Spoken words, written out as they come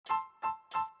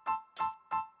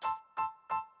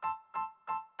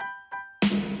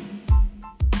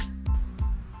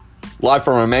Live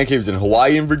from our man caves in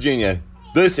Hawaii and Virginia,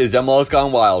 this is MLS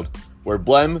Gone Wild, where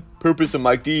Blem, Poopus, and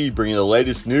Mike D bring you the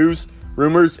latest news,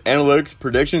 rumors, analytics,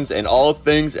 predictions, and all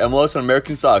things MLS and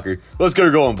American soccer. Let's get her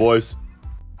going, boys.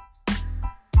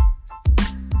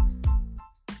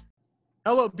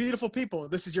 Hello, beautiful people.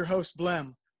 This is your host,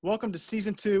 Blem. Welcome to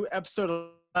Season 2,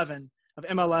 Episode 11 of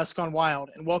MLS Gone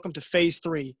Wild, and welcome to Phase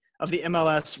 3 of the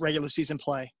MLS regular season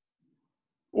play.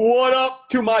 What up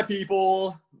to my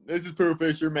people? This is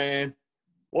Poopus, your man.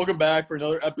 Welcome back for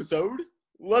another episode.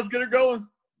 Let's get it going.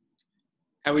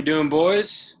 How we doing,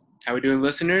 boys? How we doing,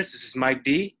 listeners? This is Mike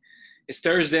D. It's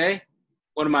Thursday,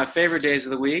 one of my favorite days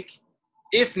of the week,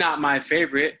 if not my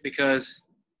favorite, because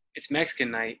it's Mexican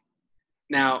night.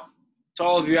 Now, to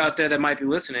all of you out there that might be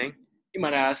listening, you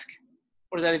might ask,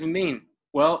 what does that even mean?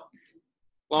 Well,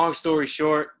 long story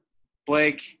short,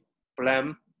 Blake,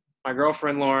 Blem, my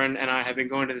girlfriend Lauren, and I have been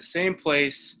going to the same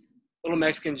place, little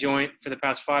Mexican joint, for the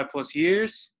past 5+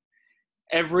 years,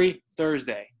 every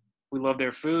Thursday. We love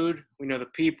their food, we know the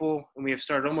people, and we have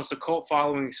started almost a cult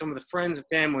following, some of the friends and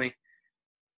family.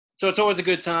 So it's always a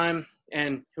good time,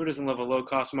 and who doesn't love a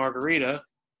low-cost margarita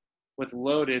with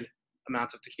loaded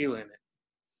amounts of tequila in it?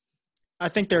 I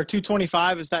think they're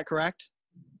 $2.25. Is that correct?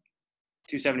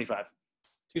 $2.75.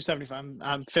 $2.75.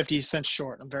 I'm 50 cents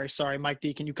short. I'm very sorry. Mike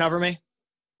D, can you cover me?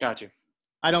 Got you.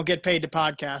 I don't get paid to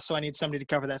podcast, so I need somebody to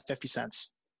cover that 50 cents.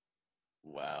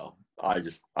 Wow. I'm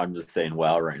just saying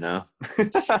wow right now.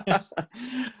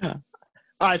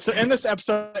 All right, so in this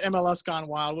episode of MLS Gone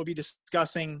Wild, we'll be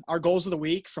discussing our goals of the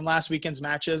week from last weekend's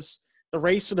matches, the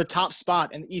race for the top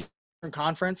spot in the Eastern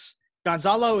Conference,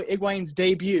 Gonzalo Higuain's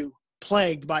debut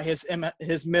plagued by his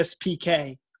missed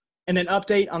PK, and an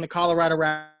update on the Colorado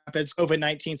Rapids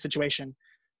COVID-19 situation.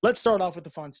 Let's start off with the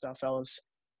fun stuff, fellas.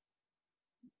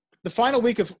 The final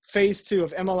week of Phase 2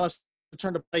 of MLS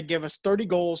Return to Play gave us 30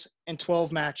 goals in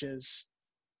 12 matches.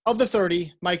 Of the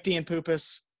 30, Mike D and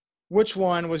Poopus, which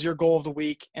one was your goal of the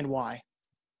week and why?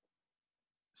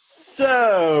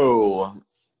 So,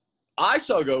 I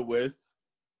shall go with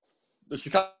the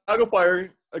Chicago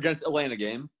Fire against Atlanta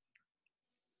game.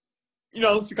 You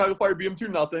know, Chicago Fire beat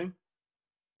them 2-0.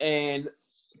 And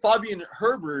Fabian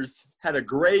Herbers had a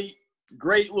great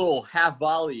little half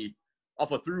volley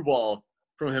off a through ball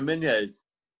from Jimenez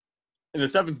in the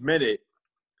 7th minute.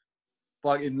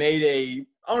 Fucking made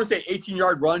I want to say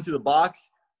 18-yard run to the box.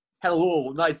 Had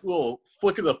a nice little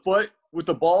flick of the foot with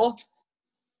the ball.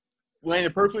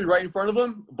 Landed perfectly right in front of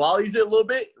him. Volleys it a little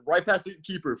bit, right past the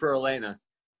keeper for Atlanta.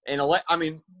 And I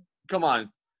mean, come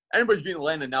on. Anybody's beating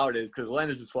Atlanta nowadays because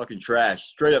Atlanta's just fucking trash.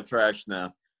 Straight up trash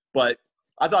now. But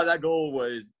I thought that goal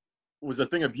was a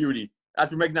thing of beauty.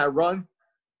 After making that run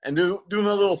and doing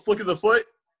a little flick of the foot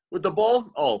with the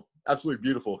ball, oh, absolutely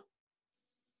beautiful.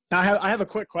 Now, I have a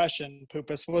quick question,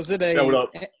 Poopus. Was it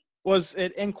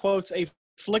in quotes a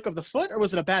flick of the foot, or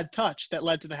was it a bad touch that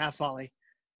led to the half volley?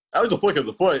 That was a flick of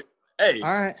the foot. Hey, all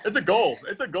right. It's a goal.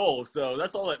 It's a goal, so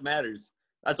that's all that matters.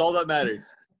 That's all that matters.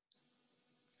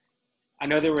 I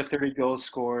know there were 30 goals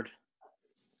scored.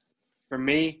 For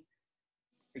me,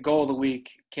 the goal of the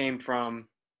week came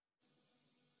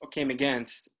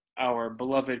against our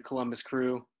beloved Columbus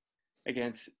Crew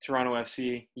against Toronto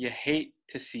FC. You hate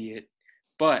to see it,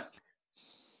 but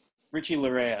Richie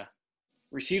Laryea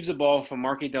receives the ball from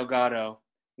Marky Delgado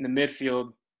in the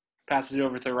midfield, passes it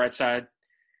over to the right side.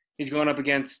 He's going up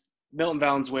against Milton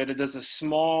Valenzuela, does a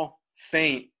small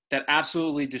feint that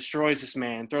absolutely destroys this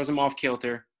man, throws him off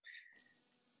kilter,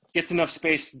 gets enough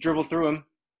space to dribble through him.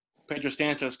 Pedro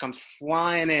Santos comes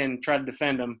flying in, try to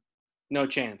defend him. No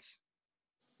chance.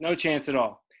 No chance at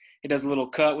all. He does a little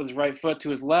cut with his right foot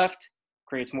to his left,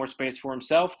 creates more space for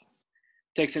himself,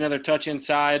 takes another touch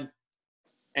inside,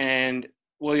 and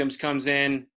Williams comes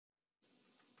in,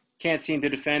 can't seem to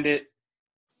defend it.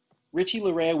 Richie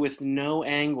Laryea with no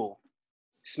angle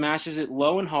smashes it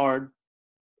low and hard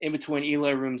in between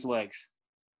Eloy Room's legs.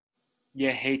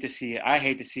 You hate to see it. I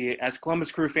hate to see it. As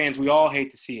Columbus Crew fans, we all hate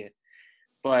to see it.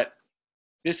 But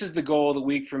this is the goal of the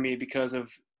week for me because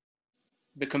of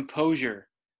the composure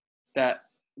that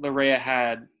Laryea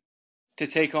had to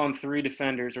take on 3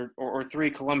 defenders or 3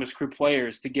 Columbus Crew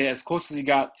players to get as close as he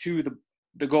got to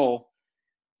the goal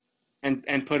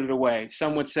and put it away.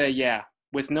 Some would say, yeah,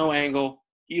 with no angle,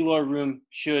 Eloy Room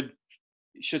should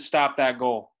stop that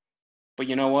goal. But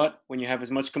you know what? When you have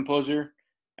as much composure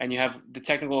and you have the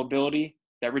technical ability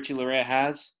that Richie Laryea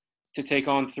has to take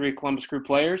on 3 Columbus Crew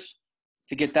players,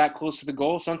 to get that close to the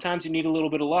goal, sometimes you need a little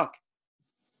bit of luck.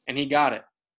 And he got it.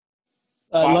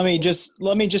 Let me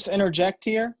just interject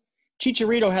here.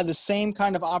 Chicharito had the same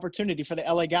kind of opportunity for the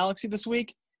LA Galaxy this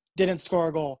week, didn't score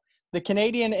a goal. the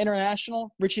Canadian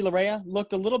international, Richie Laryea,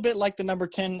 looked a little bit like the number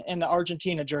 10 in the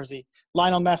Argentina jersey.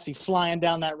 Lionel Messi flying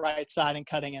down that right side and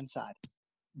cutting inside.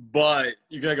 But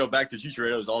you got to go back to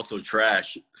Chicharito is also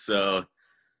trash. So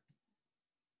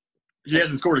he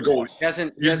hasn't scored a goal. He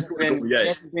hasn't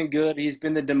been good. He's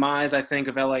been the demise, I think,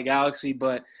 of LA Galaxy.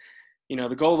 But,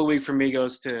 the goal of the week for me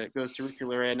goes to Richie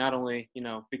Laryea, not only,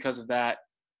 because of that,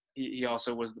 he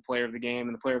also was the player of the game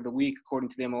and the player of the week, according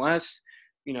to the MLS.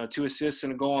 2 assists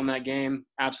and a goal in that game.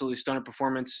 Absolutely stunning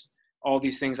performance. All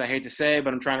these things I hate to say,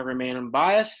 but I'm trying to remain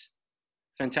unbiased.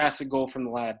 Fantastic goal from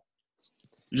the lad.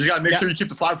 You just got to make sure you keep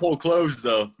the 5-hole closed,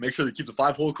 though. Make sure to keep the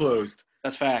 5-hole closed.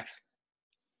 That's facts.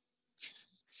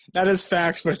 That is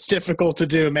facts, but it's difficult to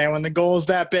do, man. When the goal is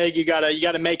that big, you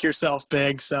gotta make yourself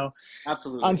big. So,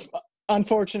 absolutely.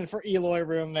 Unfortunate for Eloy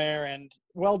Room there, and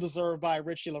well deserved by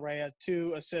Richie Laryea.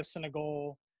 2 assists and a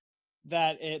goal.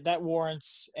 That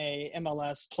warrants a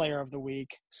MLS Player of the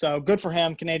Week. So good for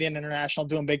him. Canadian international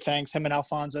doing big things. Him and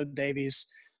Alphonso Davies,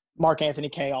 Mark Anthony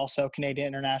Kaye also Canadian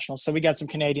international. So we got some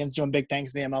Canadians doing big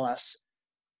things in the MLS.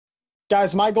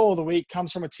 Guys, my goal of the week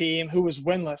comes from a team who was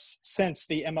winless since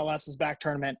the MLS's back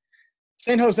tournament.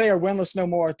 San Jose are winless no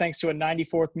more thanks to a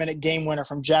 94th minute game winner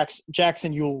from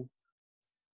Jackson Yueill.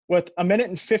 With 1 minute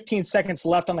and 15 seconds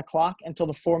left on the clock until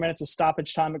the 4 minutes of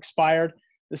stoppage time expired,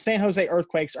 the San Jose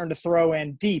Earthquakes earned a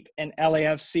throw-in deep in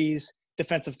LAFC's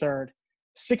defensive third.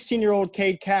 16-year-old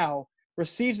Cade Cowell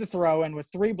receives the throw-in with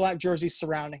 3 black jerseys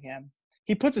surrounding him.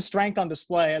 He puts his strength on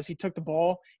display as he took the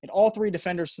ball and all 3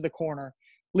 defenders to the corner,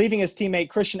 leaving his teammate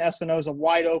Christian Espinoza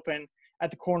wide open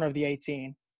at the corner of the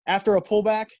 18. After a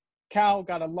pullback, Cowell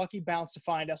got a lucky bounce to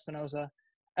find Espinoza.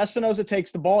 Espinoza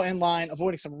takes the ball in line,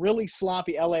 avoiding some really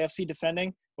sloppy LAFC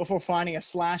defending before finding a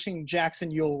slashing Jackson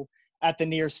Yueill at the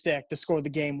near stick to score the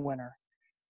game winner.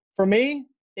 For me,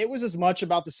 it was as much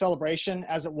about the celebration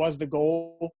as it was the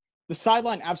goal. The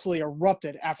sideline absolutely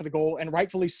erupted after the goal, and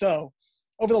rightfully so.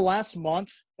 Over the last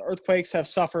month, the Earthquakes have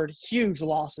suffered huge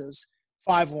losses,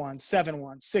 5-1,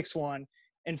 7-1, 6-1,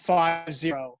 and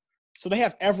 5-0. So they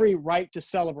have every right to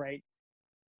celebrate.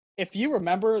 If you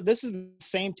remember, this is the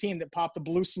same team that popped the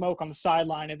blue smoke on the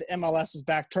sideline at the MLS's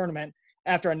back tournament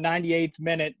after a 98th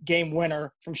minute game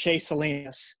winner from Shea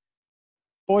Salinas.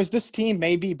 Boys, this team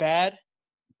may be bad,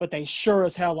 but they sure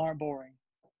as hell aren't boring.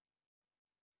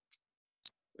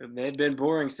 They've been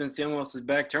boring since the MLS's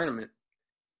back tournament.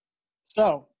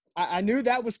 So I knew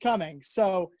that was coming.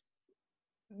 So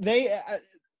they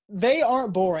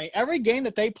aren't boring. Every game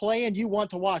that they play in, you want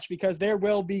to watch because there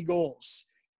will be goals.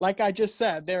 Like I just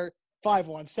said, they're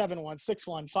 5-1, 7-1,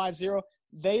 6-1, 5-0.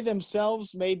 They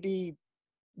themselves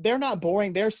they're not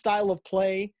boring. Their style of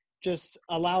play just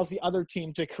allows the other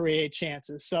team to create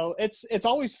chances. So it's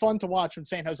always fun to watch when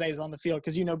San Jose is on the field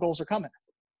because goals are coming.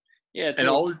 Yeah,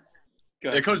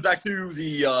 it goes back to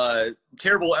the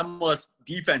terrible MLS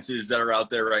defenses that are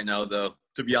out there right now, though,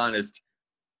 to be honest.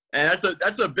 And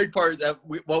that's a big part that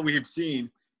what we've seen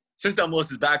since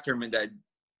MLS's back tournament, that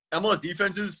MLS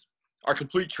defenses are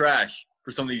complete trash for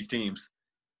some of these teams.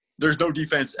 There's no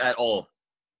defense at all.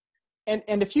 And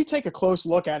if you take a close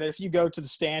look at it, if you go to the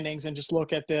standings and just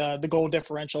look at the goal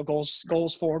differential, goals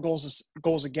for,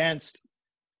 goals against,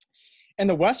 in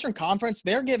the Western Conference,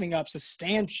 they're giving up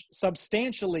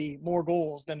substantially more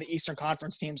goals than the Eastern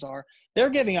Conference teams are. They're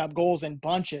giving up goals in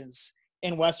bunches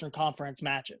in Western Conference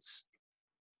matches.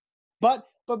 But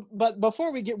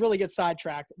before we really get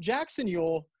sidetracked, Jackson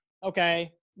Yueill,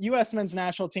 okay, U.S. men's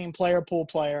national team player, pool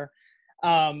player.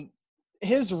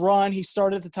 His run, he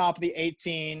started at the top of the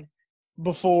 18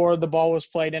 before the ball was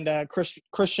played into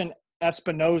Christian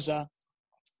Espinoza,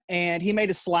 and he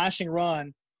made a slashing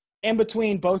run in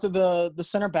between both of the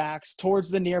center backs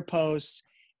towards the near post,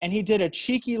 and he did a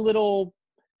cheeky little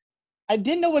 – I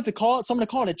didn't know what to call it. So I'm going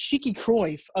to call it a cheeky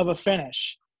Cruyff of a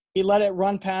finish. He let it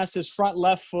run past his front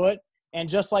left foot, and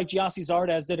just like Giassi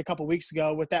Zardes did a couple weeks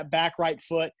ago with that back right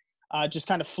foot, just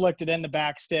kind of flicked it in the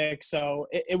back stick. So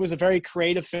it was a very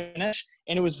creative finish,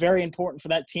 and it was very important for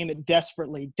that team that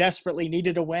desperately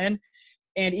needed a win.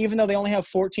 And even though they only have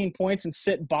 14 points and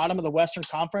sit bottom of the Western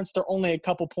Conference, they're only a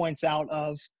couple points out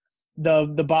of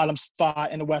the bottom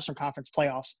spot in the Western Conference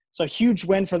playoffs. So huge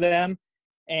win for them.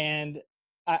 And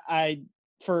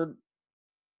for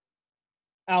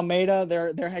Almeida,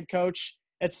 their head coach,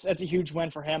 it's a huge win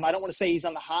for him. I don't want to say he's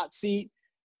on the hot seat,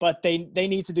 but they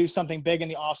need to do something big in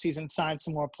the offseason, sign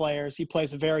some more players. He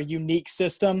plays a very unique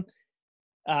system,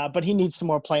 but he needs some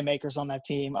more playmakers on that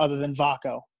team other than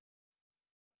Vako.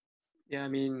 Yeah, I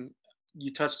mean,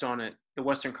 you touched on it. The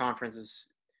Western Conference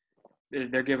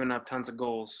they're giving up tons of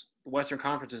goals. The Western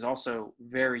Conference is also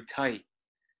very tight.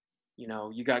 You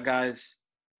know, you got guys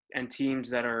and teams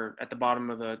that are at the bottom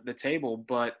of the table,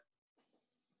 but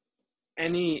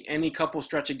any couple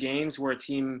stretch of games where a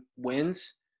team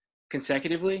wins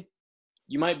consecutively,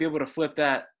 you might be able to flip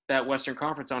that Western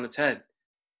Conference on its head,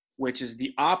 which is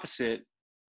the opposite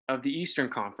of the Eastern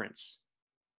Conference.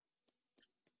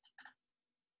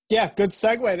 Yeah, good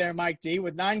segue there, Mike D.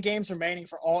 With 9 games remaining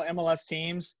for all MLS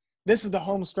teams, this is the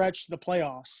home stretch to the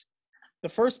playoffs. The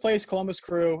first place Columbus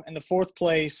Crew and the fourth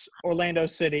place Orlando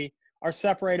City are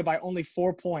separated by only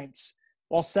 4 points,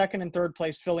 while second and third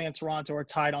place Philly and Toronto are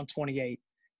tied on 28.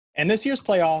 In this year's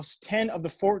playoffs, 10 of the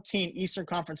 14 Eastern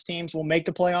Conference teams will make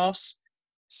the playoffs.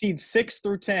 Seeds 6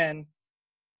 through 10.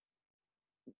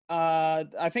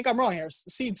 I think I'm wrong here.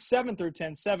 Seeds 7 through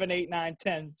 10, 7, 8, 9,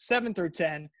 10. 7 through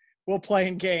 10 will play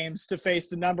in games to face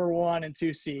the number 1 and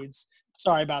 2 seeds.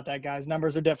 Sorry about that, guys.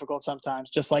 Numbers are difficult sometimes,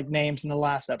 just like names in the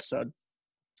last episode.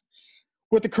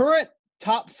 With the current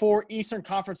top 4 Eastern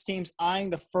Conference teams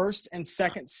eyeing the first and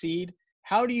second seed,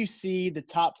 how do you see the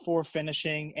top 4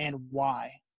 finishing and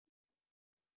why?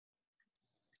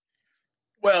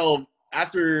 Well,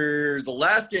 after the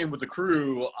last game with the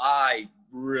Crew, I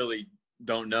really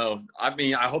don't know. I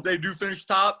mean, I hope they do finish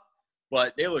top,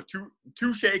 but they look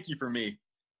too shaky for me.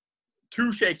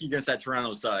 Too shaky against that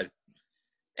Toronto side.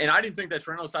 And I didn't think that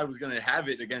Toronto side was going to have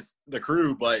it against the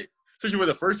Crew, but especially where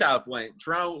the first half went,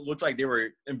 Toronto looked like they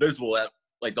were invisible at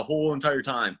like the whole entire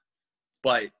time.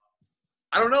 But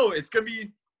I don't know. It's gonna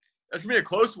be a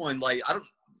close one. Like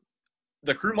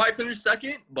the Crew might finish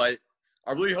second, but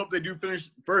I really hope they do finish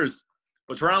first.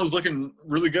 But Toronto's looking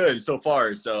really good so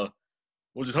far, so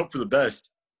we'll just hope for the best.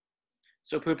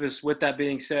 So, Pupus, with that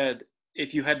being said,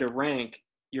 if you had to rank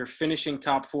your finishing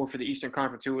top 4 for the Eastern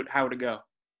Conference, how would it go?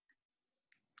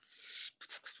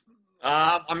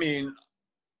 I mean,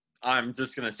 I'm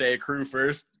just gonna say Crew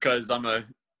first because I'm a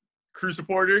Crew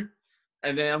supporter,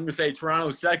 and then I'm gonna say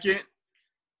Toronto second,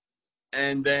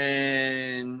 and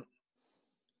then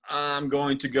I'm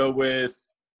going to go with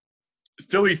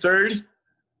Philly third,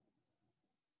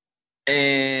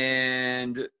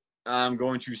 and I'm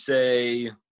going to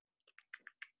say,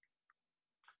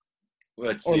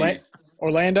 let's see.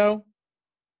 Orlando?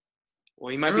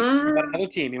 Well, you might be thinking about another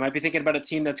team. You might be thinking about a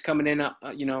team that's coming in,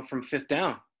 from 5th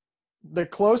down. The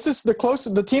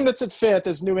team that's at 5th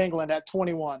is New England at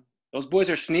 21. Those boys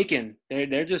are sneaking.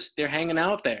 They're hanging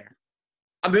out there.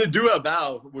 I'm gonna do a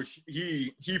bow, which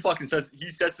he fucking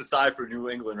sets aside for New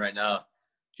England right now.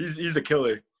 He's a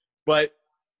killer. But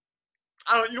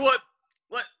I don't. You know what?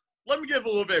 Let me give a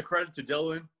little bit of credit to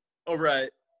Dylan over at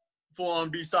Full On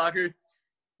B Soccer.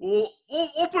 We'll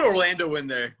put Orlando in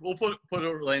there. We'll put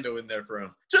Orlando in there for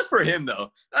him. Just for him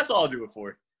though. That's all I'll do it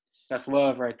for. That's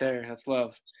love right there. That's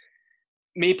love.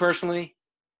 Me personally,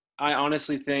 I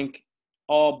honestly think,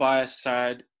 all bias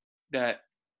aside, that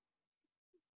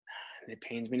it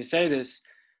pains me to say this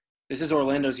is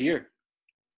Orlando's year.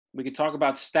 We could talk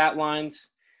about stat lines.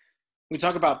 We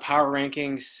talk about power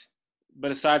rankings.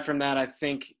 But aside from that, I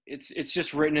think it's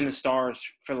just written in the stars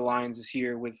for the Lions this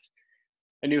year with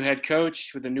a new head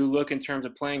coach, with a new look in terms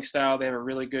of playing style. They have a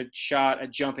really good shot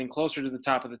at jumping closer to the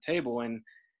top of the table. And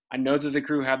I know that the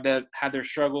Crew had their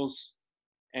struggles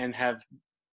and have,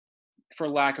 for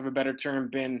lack of a better term,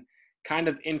 been kind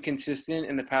of inconsistent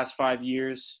in the past 5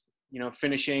 years,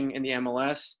 finishing in the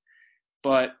MLS.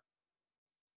 But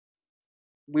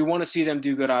we want to see them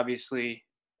do good, obviously,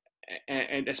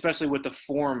 and especially with the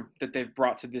form that they've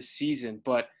brought to this season.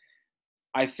 But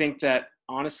I think that,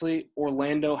 honestly,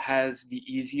 Orlando has the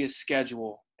easiest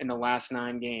schedule in the last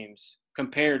 9 games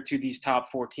compared to these top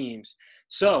 4 teams.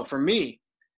 So, for me,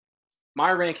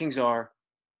 my rankings are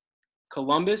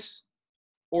Columbus,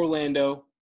 Orlando,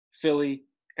 Philly,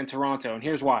 and Toronto. And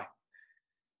here's why.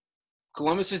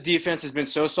 Columbus's defense has been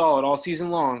so solid all season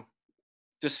long,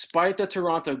 despite the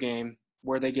Toronto game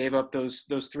where they gave up those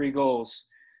 3 goals.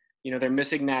 They're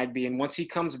missing Nagbe. And once he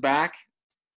comes back,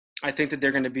 I think that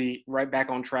they're going to be right back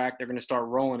on track. They're going to start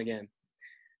rolling again.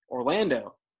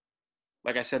 Orlando,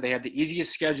 like I said, they have the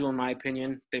easiest schedule, in my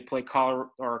opinion. They play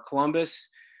Columbus.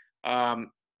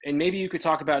 And maybe you could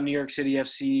talk about New York City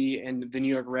FC and the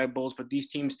New York Red Bulls, but these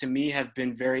teams, to me, have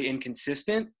been very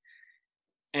inconsistent.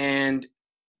 And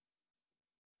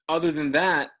other than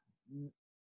that,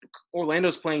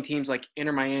 Orlando's playing teams like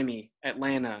Inter Miami,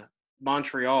 Atlanta,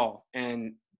 Montreal.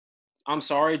 And I'm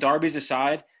sorry, derbies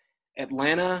aside,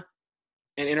 Atlanta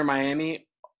and Inter Miami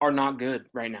are not good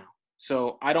right now.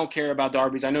 So I don't care about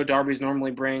derbies. I know derbies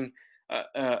normally bring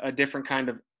a different kind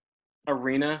of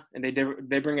arena, and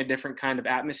they bring a different kind of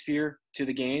atmosphere to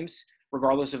the games,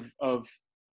 regardless of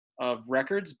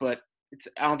records. But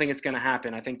I don't think it's going to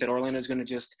happen. I think that Orlando's going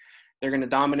to they're going to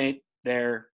dominate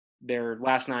their their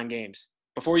last 9 games.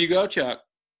 Before you go, Chuck,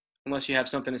 unless you have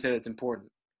something to say that's important.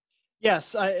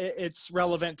 Yes, it's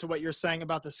relevant to what you're saying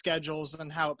about the schedules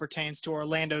and how it pertains to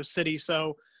Orlando City.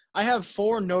 So I have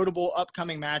 4 notable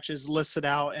upcoming matches listed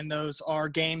out, and those are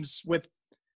games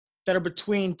that are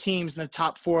between teams in the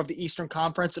top 4 of the Eastern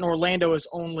Conference, and Orlando is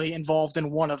only involved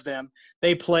in one of them.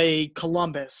 They play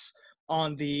Columbus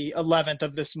on the 11th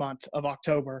of this month of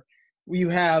October. You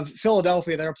have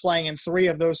Philadelphia that are playing in 3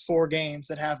 of those 4 games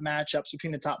that have matchups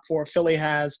between the top 4. Philly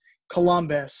has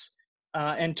Columbus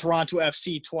and Toronto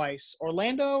FC twice.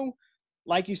 Orlando,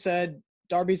 like you said,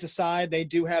 derbies aside, they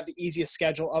do have the easiest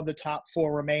schedule of the top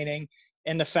 4 remaining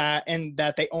in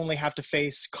that they only have to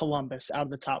face Columbus out of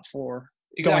the top 4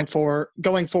 Exactly.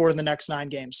 going forward in the next 9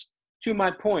 games. To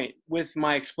my point with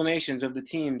my explanations of the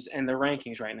teams and their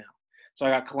rankings right now. So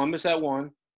I got Columbus at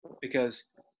 1 because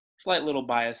slight little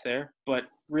bias there, but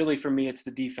really for me it's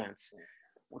the defense.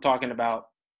 We're talking about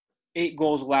 8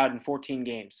 goals allowed in 14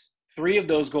 games. 3 of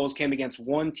those goals came against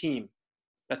one team.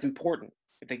 That's important.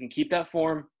 If they can keep that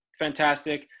form,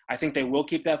 fantastic. I think they will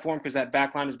keep that form because that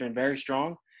back line has been very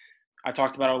strong. I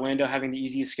talked about Orlando having the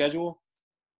easiest schedule.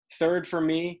 Third for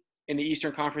me in the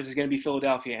Eastern Conference is going to be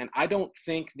Philadelphia. And I don't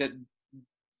think that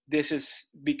this is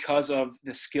because of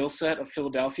the skill set of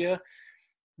Philadelphia.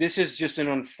 This is just an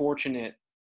unfortunate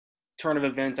turn of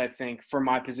events, I think, for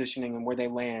my positioning and where they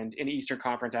land in the Eastern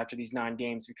Conference after these 9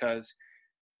 games because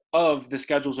of the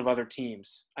schedules of other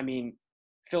teams. I mean,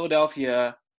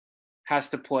 Philadelphia has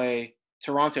to play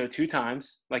Toronto 2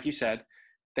 times, like you said.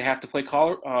 They have to play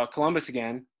Columbus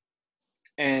again.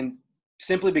 And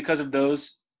simply because of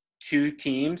those 2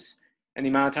 teams and the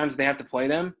amount of times they have to play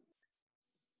them,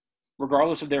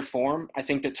 regardless of their form, I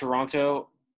think that Toronto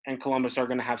and Columbus are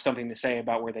going to have something to say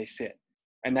about where they sit.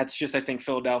 And that's just, I think,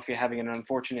 Philadelphia having an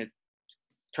unfortunate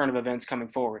turn of events coming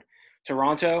forward.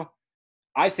 Toronto,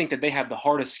 I think that they have the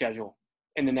hardest schedule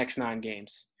in the next 9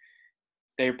 games.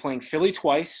 They're playing Philly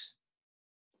twice.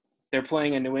 They're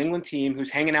playing a New England team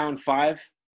who's hanging out in 5.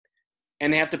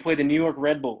 And they have to play the New York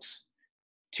Red Bulls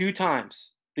 2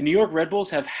 times. The New York Red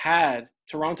Bulls have had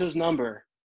Toronto's number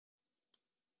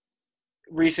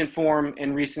recent form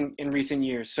in recent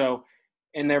years. So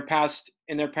in their past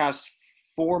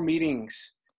 4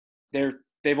 meetings,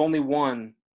 they've only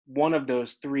won one of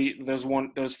those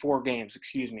 4 games,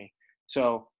 excuse me.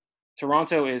 So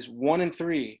Toronto is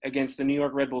 1-3 against the New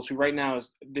York Red Bulls, who right now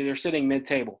they're sitting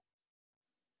mid-table.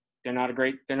 They're not a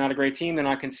great team. They're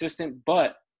not consistent,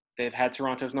 but they've had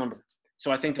Toronto's number.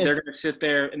 So I think that they're going to sit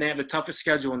there, and they have the toughest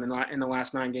schedule in the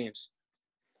last 9 games.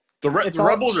 The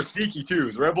Red Bulls are sneaky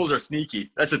too. The Red Bulls are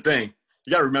sneaky. That's the thing.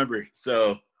 You got to remember.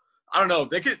 So I don't know.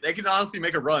 They could honestly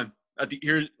make a run at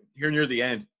here near the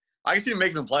end. I can see them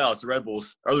making the playoffs. The Red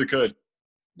Bulls, I really could.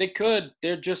 They could.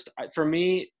 They're just, for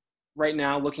me right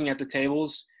now, looking at the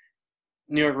tables,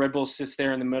 New York Red Bulls sits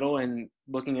there in the middle, and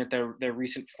looking at their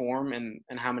recent form and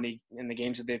how many in the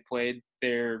games that they've played,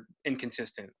 they're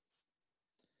inconsistent.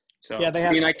 So yeah,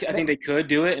 I think they could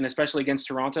do it, and especially against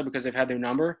Toronto because they've had their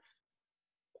number.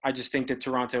 I just think that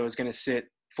Toronto is going to sit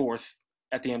 4th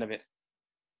at the end of it.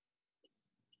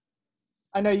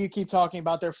 I know you keep talking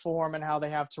about their form and how they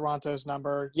have Toronto's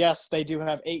number. Yes, they do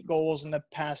have 8 goals in the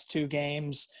past 2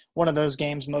 games. One of those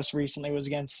games most recently was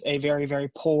against a very,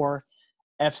 very poor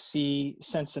FC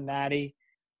Cincinnati.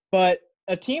 But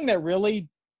a team that really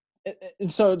 –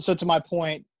 and so to my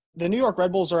point, the New York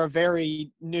Red Bulls are a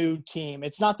very new team.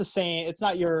 It's not the same – it's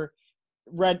not your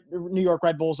New York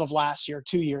Red Bulls of last year,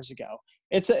 2 years ago.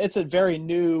 It's a very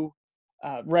new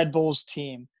Red Bulls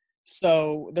team.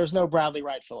 So there's no Bradley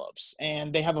Wright Phillips,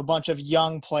 and they have a bunch of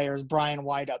young players, Brian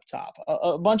White up top,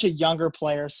 a bunch of younger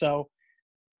players. So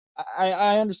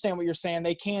I understand what you're saying.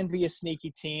 They can be a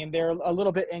sneaky team. They're a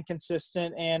little bit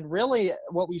inconsistent, and really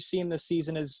what we've seen this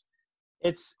season is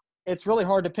it's really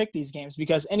hard to pick these games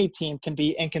because any team can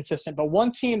be inconsistent. But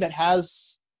one team that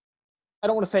has, I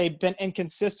don't want to say been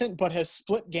inconsistent, but has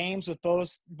split games with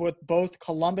both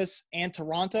Columbus and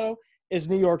Toronto is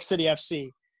New York City FC.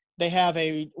 They have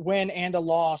a win and a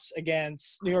loss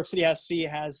against New York City FC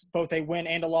has both a win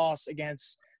and a loss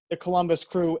against the Columbus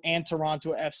Crew and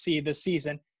Toronto FC this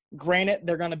season. Granted,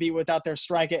 they're going to be without their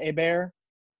striker Hebert,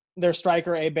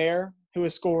 who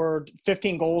has scored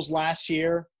 15 goals last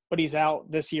year, but he's out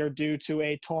this year due to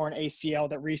a torn ACL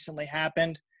that recently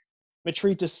happened.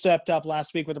 Mitrita stepped up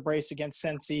last week with a brace against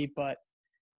Cincy, but,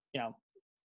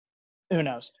 who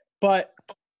knows. But,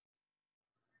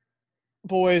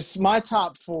 boys, my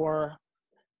top 4,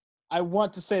 I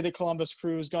want to say the Columbus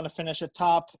Crew is going to finish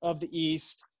atop of the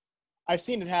East. I've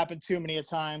seen it happen too many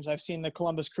times. I've seen the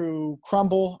Columbus Crew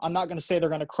crumble. I'm not going to say they're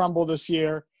going to crumble this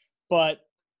year, but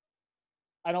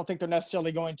I don't think they're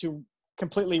necessarily going to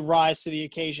completely rise to the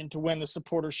occasion to win the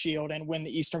Supporters Shield and win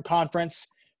the Eastern Conference.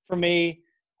 For me,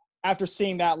 after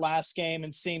seeing that last game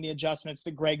and seeing the adjustments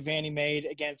that Greg Vanney made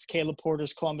against Caleb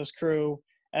Porter's Columbus Crew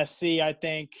SC, I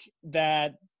think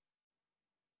that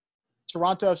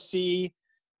Toronto FC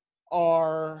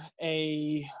are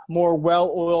a more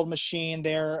well-oiled machine.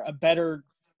 They're a better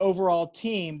overall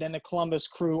team than the Columbus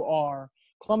Crew are.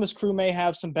 Columbus Crew may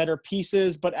have some better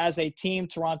pieces, but as a team,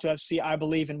 Toronto FC, I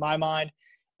believe in my mind,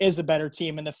 is a better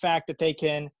team. And the fact that they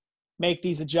can make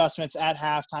these adjustments at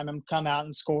halftime and come out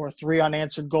and score 3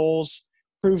 unanswered goals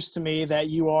proves to me that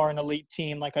you are an elite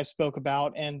team, like I spoke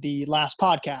about in the last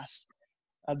podcast.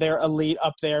 They're elite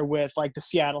up there with like the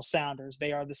Seattle Sounders.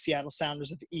 They are the Seattle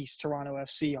Sounders of the East, Toronto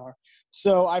FC are.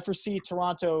 So I foresee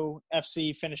Toronto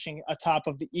FC finishing atop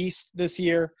of the East this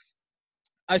year.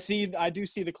 I do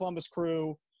see the Columbus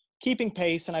Crew keeping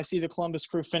pace, and I see the Columbus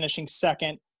Crew finishing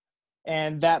second,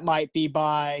 and that might be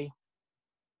by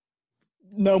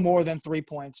no more than 3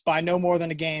 points. By no more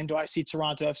than a game do I see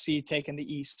Toronto FC taking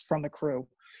the East from the Crew.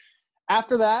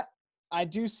 After that, I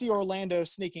do see Orlando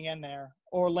sneaking in there.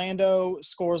 Orlando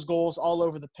scores goals all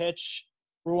over the pitch.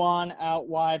 Ruan out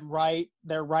wide right,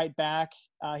 their right back.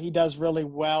 He does really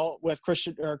well with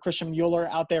Christian Mueller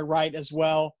out there right as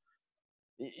well.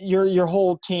 Your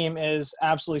whole team is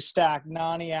absolutely stacked.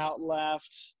 Nani out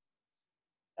left,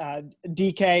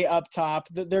 DK up top.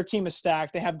 Their team is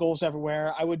stacked. They have goals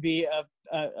everywhere. I would be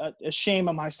a shame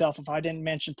of myself if I didn't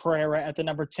mention Pereira at the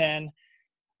number 10.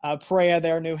 Pereira,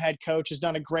 their new head coach, has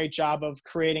done a great job of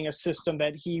creating a system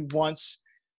that he wants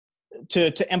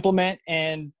to implement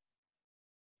in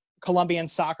Colombian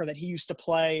soccer that he used to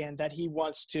play and that he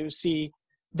wants to see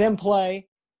them play.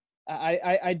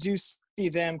 I do see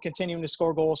them continuing to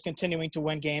score goals, continuing to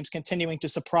win games, continuing to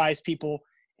surprise people,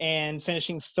 and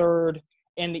finishing third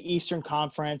in the Eastern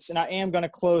Conference. And I am going to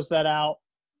close that out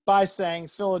by saying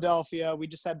Philadelphia, we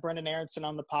just had Brendan Aronson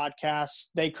on the podcast.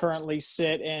 They currently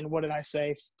sit in, what did I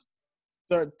say?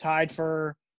 They're tied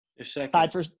for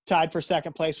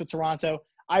second place with Toronto.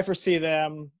 I foresee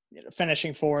them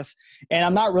finishing fourth. And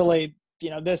I'm not really,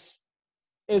 this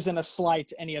isn't a slight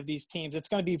to any of these teams. It's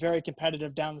going to be very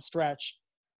competitive down the stretch.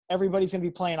 Everybody's going to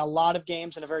be playing a lot of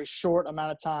games in a very short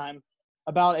amount of time,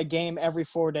 about a game every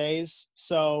 4 days.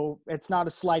 So it's not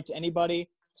a slight to anybody.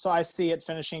 So I see it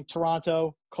finishing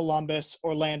Toronto, Columbus,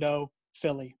 Orlando,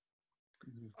 Philly.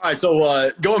 All right,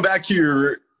 so going back to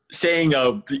your saying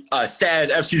of the sad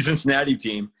FC Cincinnati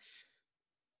team.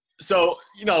 So,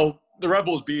 the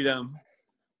Rebels beat them,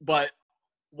 but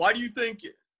why do you think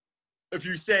if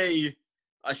you say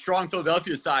a strong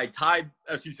Philadelphia side tied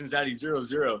FC Cincinnati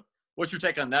 0-0, what's your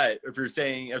take on that if you're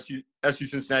saying FC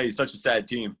Cincinnati is such a sad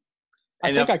team?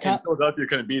 And Philadelphia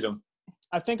couldn't beat them.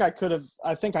 I think I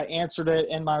answered it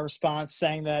in my response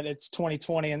saying that it's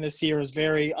 2020 and this year is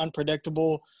very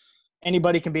unpredictable.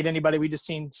 Anybody can beat anybody. We just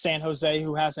seen San Jose,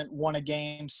 who hasn't won a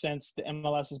game since the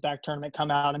MLS's back tournament, come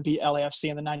out and beat LAFC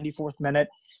in the 94th minute.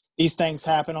 These things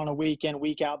happen on a week in,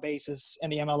 week out basis in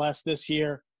the MLS this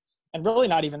year. And really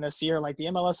not even this year. Like the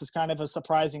MLS is kind of a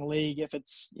surprising league if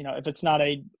it's not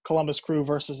a Columbus Crew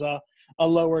versus a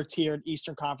lower tiered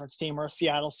Eastern Conference team or a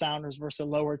Seattle Sounders versus a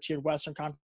lower tiered Western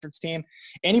Conference team.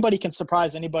 Anybody can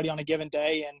surprise anybody on a given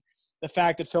day. And the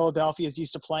fact that Philadelphia is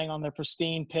used to playing on their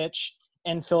pristine pitch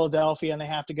in Philadelphia and they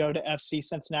have to go to FC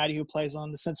Cincinnati, who plays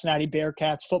on the Cincinnati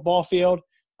Bearcats football field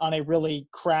on a really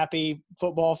crappy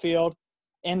football field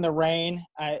in the rain.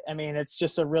 I mean, it's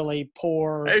just a really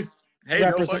poor. Hey,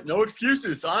 no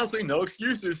excuses. Honestly, no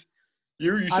excuses.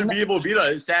 You should be able to beat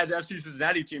a sad FC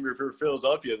Cincinnati team for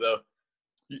Philadelphia, though.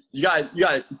 You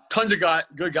got tons of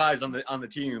good guys on the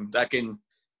team that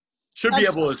should be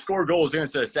able to score goals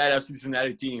against a sad FC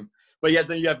Cincinnati team. But yet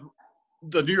then you have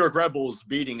the New York Rebels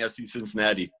beating FC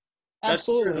Cincinnati.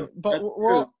 Absolutely. But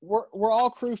we're all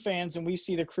Crew fans, and we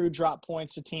see the Crew drop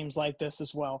points to teams like this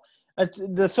as well.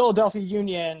 The Philadelphia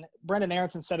Union, Brendan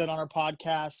Aronson said it on our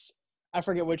podcast. I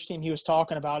forget which team he was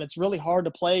talking about. It's really hard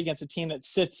to play against a team that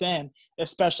sits in,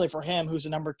 especially for him, who's a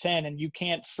number 10, and you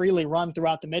can't freely run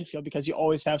throughout the midfield because you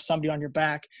always have somebody on your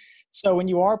back. So when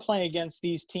you are playing against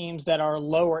these teams that are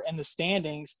lower in the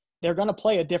standings, they're going to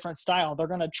play a different style. They're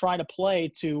going to try to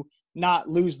play to not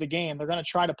lose the game. They're going to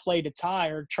try to play to tie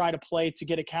or try to play to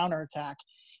get a counterattack.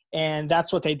 And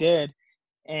that's what they did.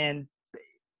 And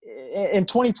in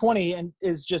 2020 and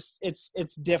is just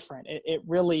it's different. It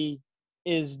really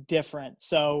is different.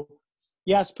 So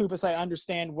yes, Pupas, I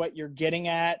understand what you're getting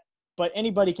at, but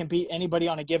anybody can beat anybody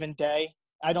on a given day.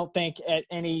 I don't think at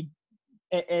any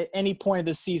point of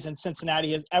the season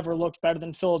Cincinnati has ever looked better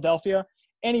than Philadelphia.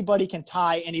 Anybody can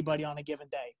tie anybody on a given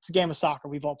day. It's a game of soccer.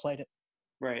 We've all played it.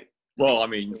 Right. Well, I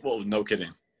mean, no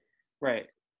kidding. Right.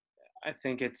 I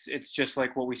think it's just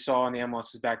like what we saw in the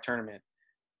MLS's back tournament.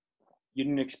 You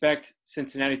didn't expect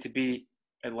Cincinnati to beat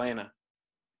Atlanta,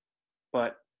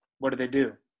 but what did they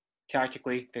do?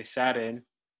 Tactically, they sat in,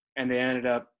 and they ended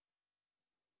up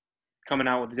coming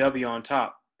out with the W on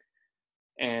top.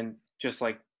 And just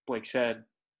like Blake said,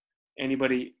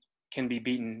 anybody can be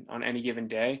beaten on any given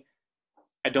day.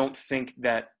 I don't think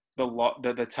that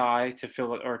the tie to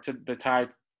the tie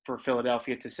for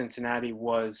Philadelphia to Cincinnati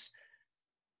was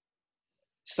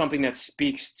something that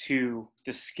speaks to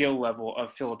the skill level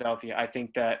of Philadelphia. I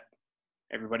think that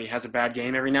everybody has a bad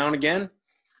game every now and again,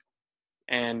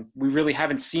 and we really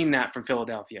haven't seen that from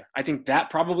Philadelphia. I think that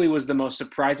probably was the most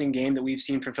surprising game that we've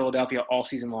seen from Philadelphia all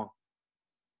season long.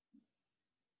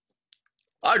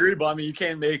 I agree, but I mean, you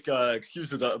can't make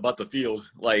excuses about the field.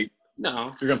 Like,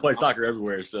 No. you're going to play soccer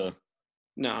everywhere, so.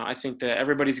 No, I think that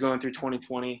everybody's going through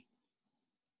 2020.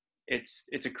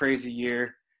 It's a crazy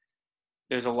year.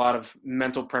 There's a lot of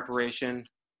mental preparation,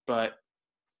 but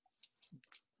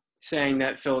saying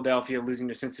that Philadelphia losing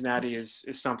to Cincinnati is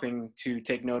something to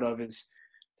take note of is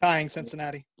tying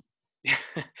Cincinnati.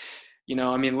 You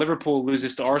know, I mean, Liverpool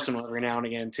loses to Arsenal every now and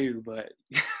again too, but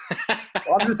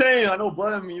Well, I'm just saying, I know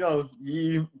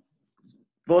Blem,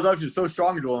 Philadelphia's so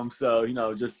strong to him, so,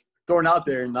 just throwing out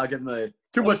there and not giving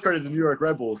too much credit to New York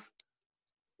Red Bulls.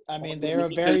 I mean, they're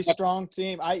a very strong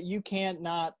team. You can't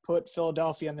not put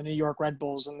Philadelphia and the New York Red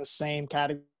Bulls in the same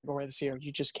category this year.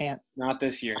 You just can't. Not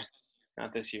this year.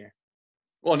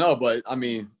 Well, no, but, I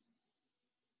mean,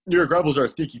 New York Red Bulls are a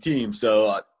sneaky team,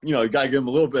 so, you got to give them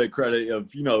a little bit of credit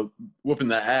of, whooping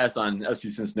the ass on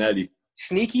FC Cincinnati.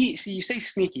 Sneaky, see, you say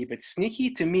sneaky, but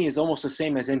sneaky to me is almost the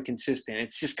same as inconsistent.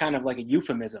 It's just kind of like a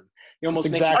euphemism. You almost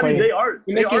exactly. I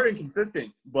mean, they are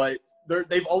inconsistent, but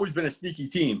they've always been a sneaky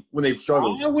team when they've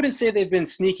struggled. I wouldn't say they've been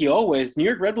sneaky always. New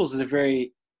York Red Bulls is a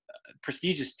very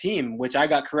prestigious team, which I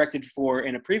got corrected for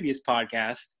in a previous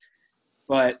podcast.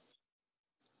 But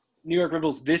New York Red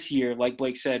Bulls this year, like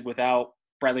Blake said, without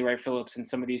Bradley Wright Phillips and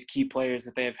some of these key players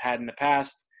that they have had in the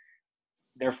past,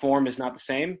 their form is not the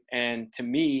same. And to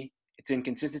me, it's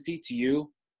inconsistency. To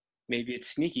you, maybe it's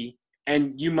sneaky.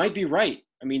 And you might be right.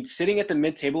 I mean, sitting at the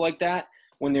mid-table like that,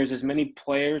 when there's as many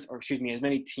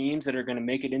many teams that are going to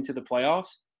make it into the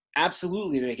playoffs,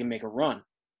 absolutely they can make a run.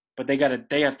 But they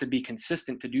have to be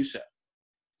consistent to do so.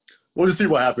 We'll just see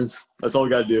what happens. That's all we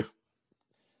got to do.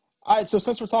 All right, so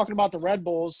since we're talking about the Red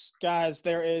Bulls, guys,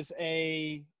 there is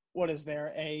a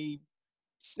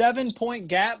 7-point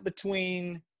gap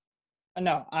between –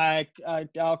 no,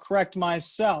 I'll correct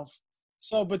myself.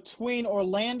 So between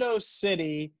Orlando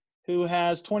City, who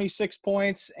has 26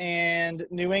 points, and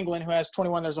New England, who has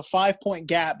 21, there's a 5-point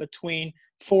gap between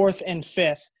 4th and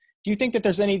 5th. Do you think that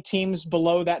there's any teams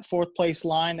below that 4th place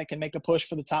line that can make a push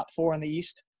for the top 4 in the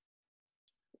East?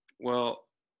 Well,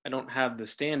 I don't have the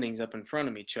standings up in front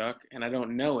of me, Chuck, and I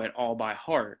don't know it all by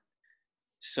heart.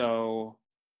 So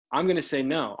I'm going to say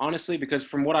no, honestly, because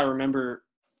from what I remember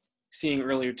seeing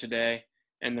earlier today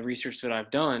and the research that I've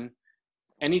done,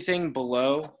 anything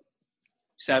below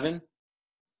 7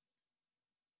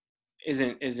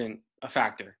 isn't a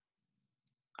factor.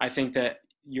 I think that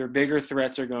your bigger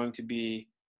threats are going to be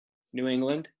New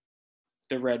England,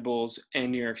 the Red Bulls,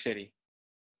 and New York City.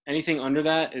 Anything under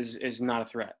that is not a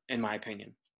threat, in my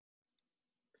opinion.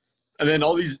 And then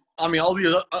all these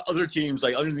other teams,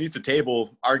 like underneath the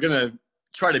table, are going to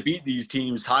try to beat these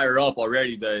teams higher up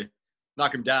already to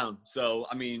knock them down. So,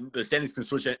 I mean, the standings can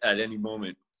switch at any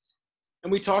moment.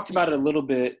 And we talked about it a little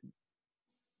bit,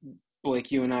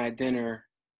 Blake, you and I at dinner,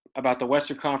 about the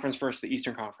Western Conference versus the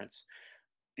Eastern Conference.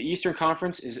 The Eastern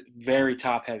Conference is very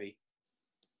top-heavy,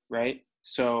 right?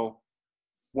 So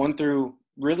 1 through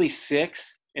really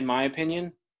 6, in my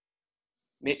opinion,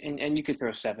 and you could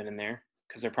throw 7 in there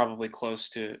because they're probably close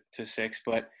to 6,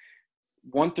 but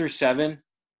 1 through 7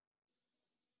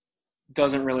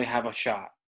 doesn't really have a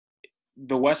shot.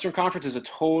 The Western Conference is a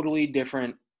totally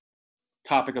different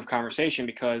topic of conversation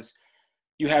because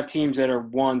you have teams that are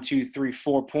 1, 2, 3,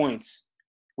 4 points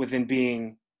within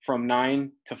being from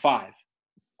 9 to 5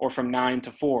 or from 9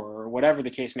 to 4 or whatever the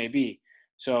case may be.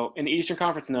 So in the Eastern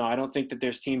Conference, no, I don't think that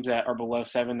there's teams that are below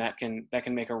 7 that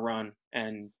can make a run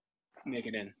and make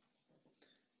it in.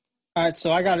 All right,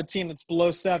 so I got a team that's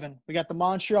below 7. We got the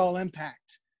Montreal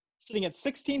Impact sitting at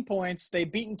 16 points.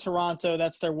 They've beaten Toronto.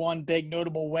 That's their one big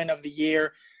notable win of the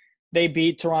year. They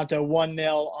beat Toronto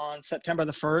 1-0 on September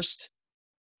the 1st.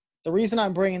 The reason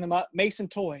I'm bringing them up, Mason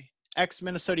Toye,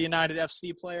 ex-Minnesota United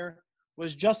FC player,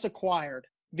 was just acquired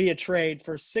via trade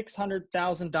for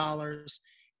 $600,000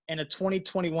 and a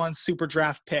 2021 Super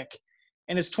Draft pick.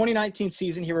 In his 2019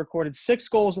 season, he recorded 6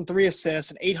 goals and 3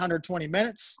 assists in 820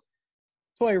 minutes.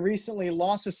 Toye recently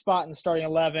lost his spot in the starting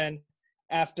 11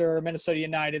 after Minnesota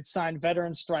United signed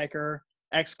veteran striker,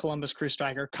 ex-Columbus Crew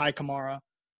striker, Kai Kamara.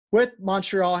 With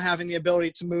Montreal having the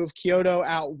ability to move Kyoto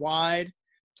out wide,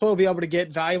 Toye will be able to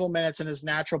get valuable minutes in his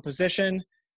natural position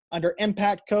under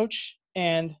impact coach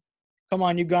and, come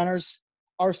on, you Gunners,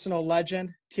 Arsenal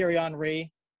legend, Thierry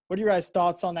Henry. What are your guys'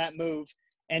 thoughts on that move?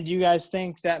 And do you guys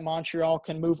think that Montreal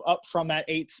can move up from that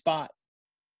 8th spot?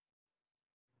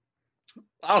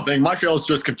 I don't think Montreal's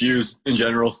just confused in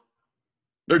general.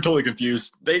 They're totally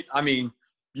confused. You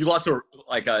lost to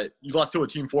a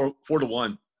team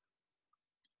 4-1.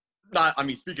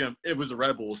 Speaking of, it was the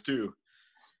Red Bulls too.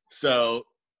 So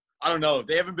I don't know.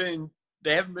 They haven't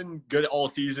been good all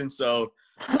season. So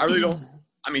I really don't.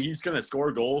 He's gonna score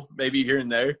a goal maybe here and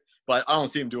there, but I don't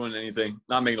see him doing anything.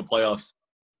 Not making the playoffs.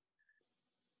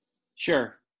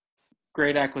 Sure.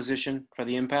 Great acquisition for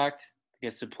the Impact.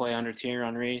 Gets to play under Thierry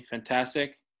Henry.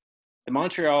 Fantastic. The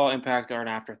Montreal Impact are an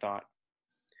afterthought.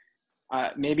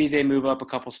 Maybe they move up a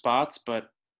couple spots, but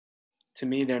to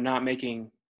me, they're not making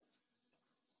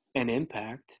an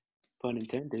impact, pun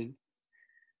intended.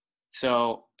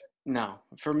 So, no.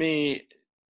 For me,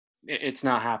 it's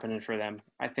not happening for them.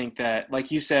 I think that, like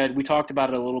you said, we talked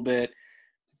about it a little bit.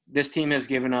 This team has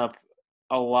given up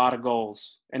a lot of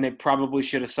goals, and they probably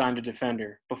should have signed a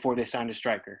defender before they signed a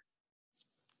striker.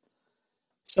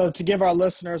 So to give our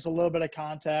listeners a little bit of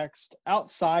context,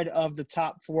 outside of the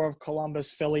top 4 of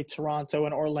Columbus, Philly, Toronto,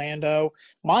 and Orlando,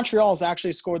 Montreal has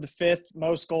actually scored the 5th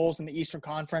most goals in the Eastern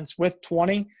Conference with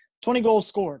 20 goals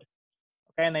scored.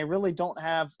 Okay, and they really don't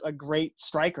have a great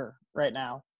striker right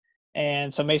now.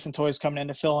 And so Mason Toye is coming in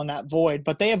to fill in that void.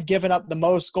 But they have given up the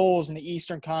most goals in the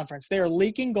Eastern Conference. They are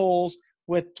leaking goals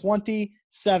with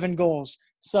 27 goals.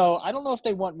 So I don't know if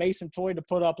they want Mason Toye to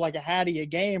put up like a Hattie a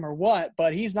game or what,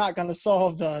 but he's not going to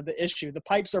solve the issue. The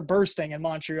pipes are bursting in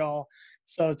Montreal.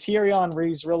 So Thierry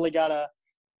Henry's really got to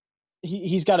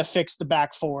he's got to fix the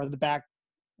back 4,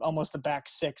 almost the back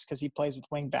 6, because he plays with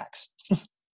wing backs.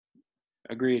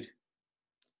 Agreed.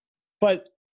 But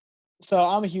so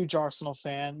I'm a huge Arsenal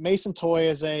fan. Mason Toye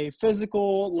is a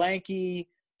physical, lanky,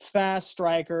 fast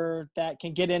striker that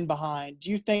can get in behind.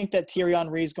 Do you think that Thierry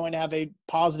Henry is going to have a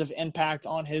positive impact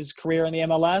on his career in the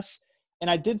MLS? And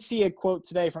I did see a quote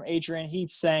today from Adrian Heath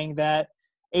saying that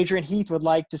Adrian Heath would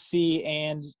like to see,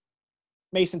 and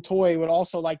Mason Toye would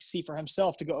also like to see for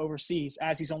himself, to go overseas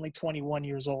as he's only 21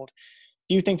 years old.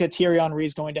 Do you think that Thierry Henry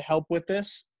is going to help with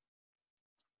this?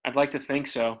 I'd like to think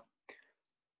so.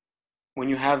 When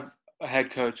you have a head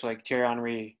coach like Thierry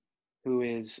Henry, who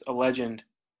is a legend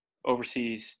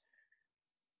overseas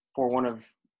for one of,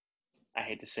 I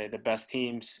hate to say, the best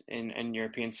teams in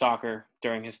European soccer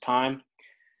during his time,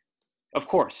 of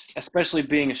course, especially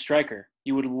being a striker,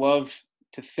 you would love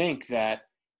to think that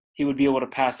he would be able to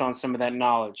pass on some of that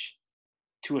knowledge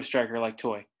to a striker like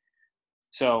Toye.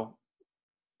 So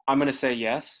I'm going to say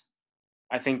yes.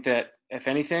 I think that if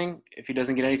anything, if he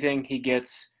doesn't get anything, he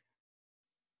gets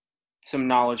some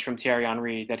knowledge from Thierry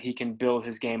Henry that he can build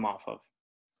his game off of.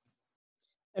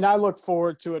 And I look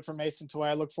forward to it for Mason Toye.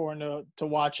 I look forward to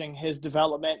watching his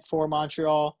development for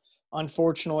Montreal.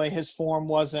 Unfortunately, his form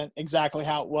wasn't exactly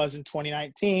how it was in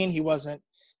 2019. He wasn't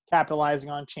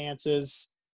capitalizing on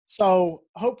chances. So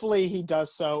hopefully he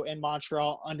does so in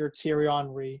Montreal under Thierry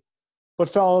Henry. But,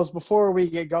 fellas, before we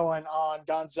get going on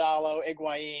Gonzalo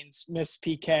Higuain's Miss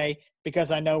PK, because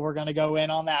I know we're going to go in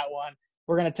on that one,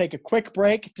 we're going to take a quick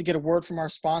break to get a word from our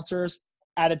sponsors,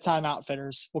 Added Time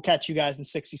Outfitters. We'll catch you guys in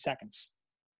 60 seconds.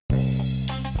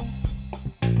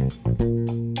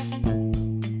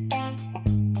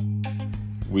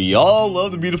 We all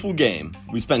love the beautiful game.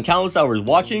 We spend countless hours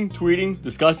watching, tweeting,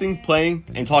 discussing, playing,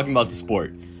 and talking about the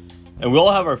sport. And we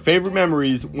all have our favorite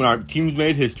memories when our teams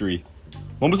made history.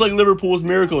 Moments like Liverpool's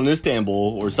miracle in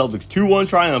Istanbul or Celtics' 2-1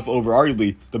 triumph over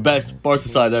arguably the best Barca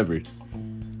side ever.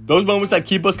 Those moments that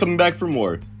keep us coming back for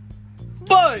more.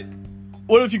 But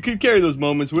what if you could carry those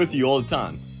moments with you all the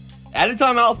time? Added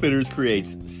Time Outfitters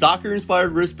creates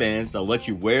soccer-inspired wristbands that let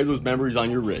you wear those memories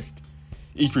on your wrist.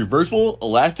 Each reversible,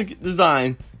 elastic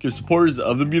design gives supporters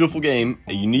of the beautiful game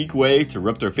a unique way to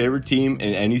rep their favorite team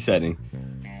in any setting.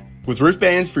 With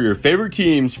wristbands for your favorite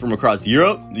teams from across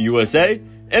Europe, the USA,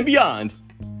 and beyond,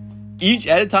 each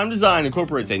Added Time design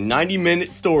incorporates a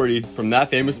 90-minute story from that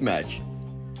famous match.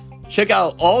 Check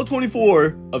out all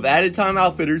 24 of Added Time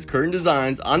Outfitters' current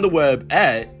designs on the web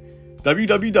at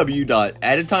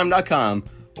www.addedtime.com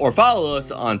or follow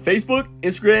us on Facebook,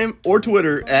 Instagram, or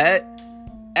Twitter at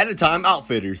Added Time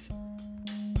Outfitters.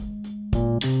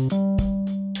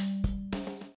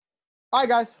 All right,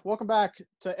 guys. Welcome back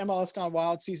to MLS Gone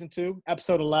Wild Season 2,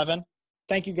 Episode 11.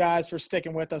 Thank you guys for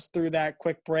sticking with us through that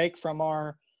quick break from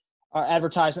our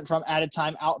advertisement from Added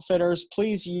Time Outfitters.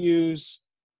 Please use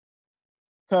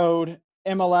code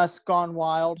MLS Gone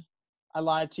Wild. I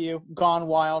lied to you. Gone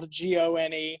Wild,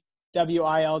 GONEWILD,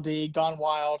 Gone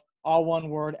Wild, all one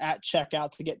word, at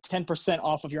checkout to get 10%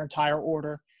 off of your entire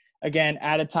order. Again,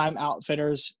 Added Time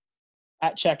Outfitters.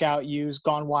 At checkout, use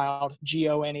Gone Wild,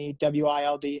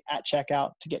 GONEWILD, at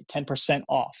checkout to get 10%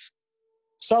 off.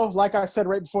 So, like I said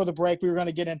right before the break, we were going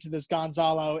to get into this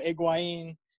Gonzalo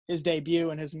Higuain, his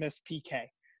debut and his missed PK.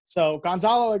 So,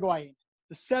 Gonzalo Higuain,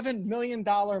 the $7 million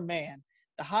man,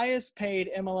 the highest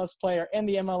paid MLS player in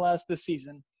the MLS this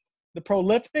season, the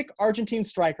prolific Argentine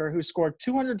striker who scored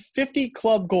 250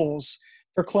 club goals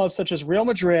for clubs such as Real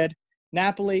Madrid,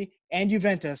 Napoli, and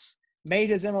Juventus,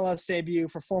 made his MLS debut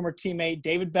for former teammate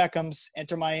David Beckham's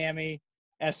Inter Miami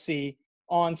SC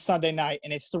on Sunday night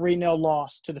in a 3-0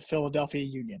 loss to the Philadelphia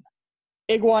Union.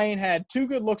 Higuain had 2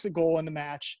 good looks at goal in the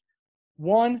match.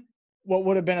 One, what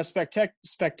would have been a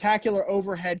spectacular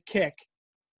overhead kick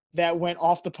that went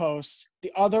off the post.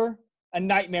 The other, a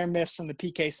nightmare miss from the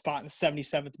PK spot in the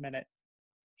 77th minute.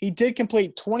 He did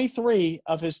complete 23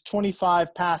 of his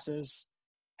 25 passes.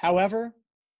 However,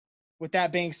 with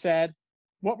that being said,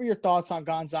 what were your thoughts on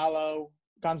Gonzalo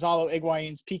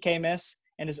Higuain's PK miss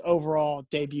and his overall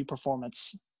debut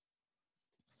performance?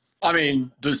 I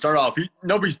mean, to start off,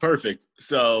 nobody's perfect.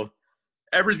 So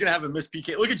everybody's going to have a missed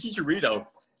PK. Look at Chicharito.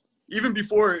 Even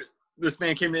before this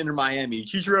man came to Inter Miami,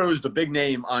 Chicharito is the big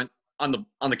name on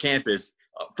the campus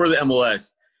for the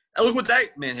MLS. And look what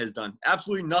that man has done.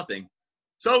 Absolutely nothing.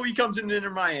 So he comes into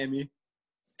Inter Miami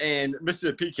and misses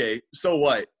a PK. So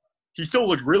what? He still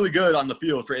looked really good on the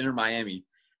field for Inter Miami.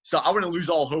 So I wouldn't lose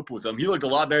all hope with him. He looked a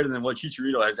lot better than what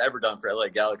Chicharito has ever done for LA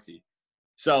Galaxy.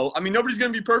 So, I mean, nobody's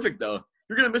going to be perfect, though.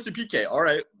 You're going to miss a PK. All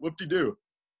right, whoop-de-doo.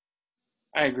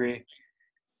 I agree.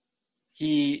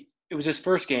 It was his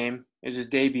first game. It was his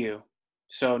debut.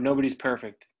 So nobody's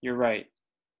perfect. You're right.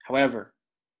 However,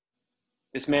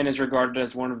 this man is regarded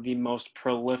as one of the most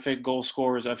prolific goal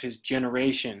scorers of his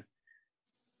generation.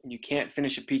 You can't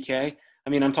finish a PK. I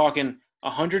mean, I'm talking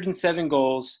 107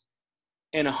 goals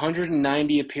in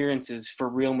 190 appearances for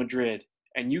Real Madrid,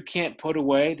 and you can't put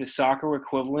away the soccer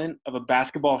equivalent of a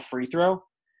basketball free throw?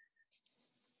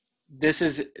 This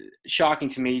is shocking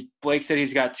to me. Blake said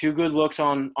he's got 2 good looks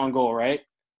on goal, right?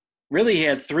 Really, he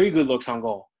had 3 good looks on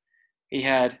goal. He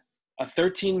had a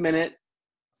 13-minute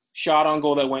shot on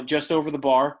goal that went just over the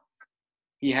bar.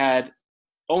 He had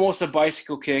almost a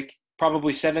bicycle kick,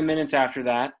 probably 7 minutes after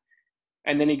that.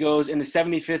 And then he goes in the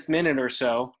 75th minute or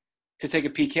so to take a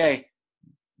PK.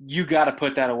 You got to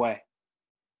put that away.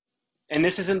 And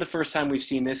this isn't the first time we've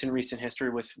seen this in recent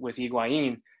history with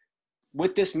Higuain.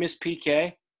 With this missed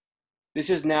PK,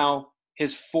 this is now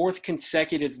his 4th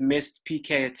consecutive missed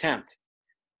PK attempt,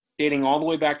 dating all the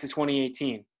way back to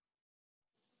 2018.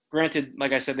 Granted,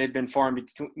 like I said, they've been far and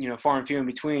few in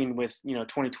between with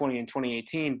 2020 and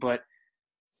 2018, but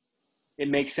it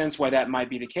makes sense why that might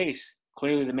be the case.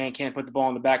 Clearly, the man can't put the ball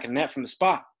in the back of the net from the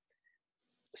spot.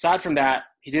 Aside from that,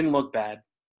 he didn't look bad.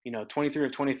 23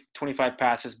 of 25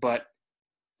 passes, but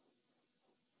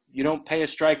you don't pay a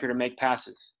striker to make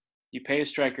passes. You pay a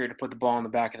striker to put the ball in the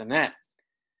back of the net.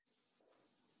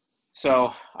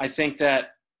 So I think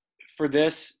that for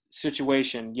this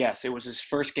situation, yes, it was his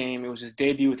first game. It was his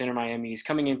debut with Inter Miami. He's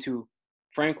coming into,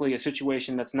 frankly, a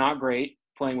situation that's not great,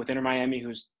 playing with Inter Miami,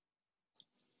 who's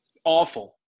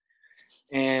awful.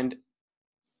 And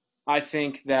I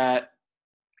think that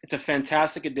it's a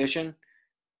fantastic addition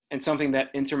and something that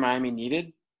Inter Miami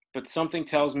needed, but something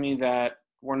tells me that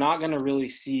we're not going to really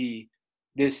see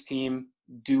this team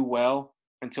do well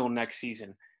until next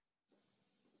season.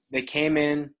 They came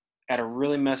in at a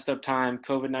really messed up time,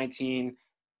 COVID-19.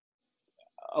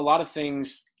 A lot of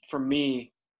things, for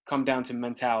me, come down to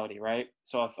mentality, right?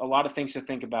 So a lot of things to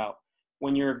think about.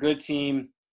 When you're a good team,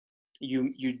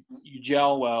 you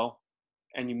gel well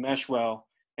and you mesh well,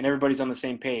 and everybody's on the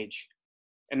same page.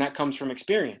 And that comes from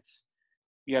experience.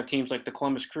 You have teams like the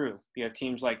Columbus Crew. You have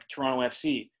teams like Toronto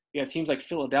FC. You have teams like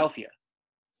Philadelphia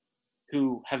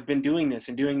who have been doing this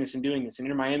and doing this and doing this. And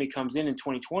Inter Miami comes in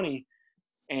 2020,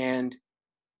 and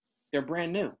they're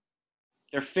brand new.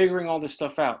 They're figuring all this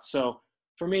stuff out. So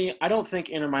for me, I don't think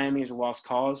Inter Miami is a lost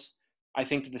cause. I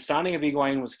think that the signing of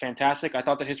Higuain was fantastic. I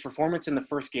thought that his performance in the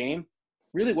first game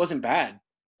really wasn't bad.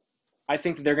 I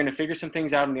think that they're going to figure some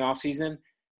things out in the offseason,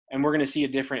 and we're going to see a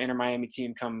different Inter Miami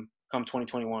team come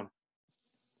 2021.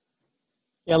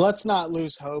 Yeah, let's not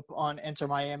lose hope on Inter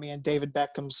Miami and David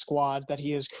Beckham's squad that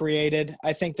he has created.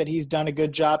 I think that he's done a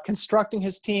good job constructing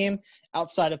his team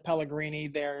outside of Pellegrini,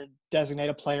 their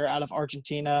designated player out of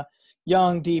Argentina.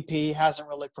 Young DP hasn't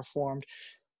really performed.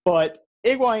 But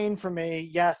Higuain, for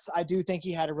me, yes, I do think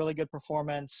he had a really good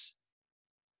performance.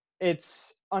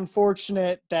 It's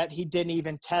unfortunate that he didn't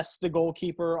even test the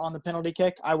goalkeeper on the penalty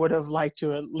kick. I would have liked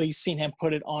to at least seen him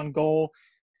put it on goal.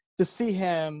 To see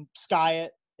him sky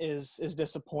it is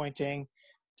disappointing,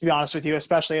 to be honest with you,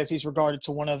 especially as he's regarded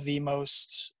to one of the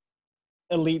most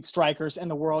elite strikers in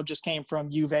the world. Just came from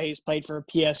Juve. He's played for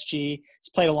PSG. He's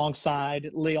played alongside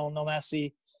Lionel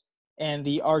Messi and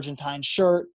the Argentine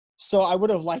shirt. So I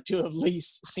would have liked to have at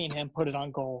least seen him put it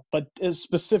on goal. But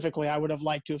specifically, I would have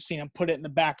liked to have seen him put it in the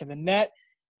back of the net.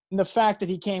 And the fact that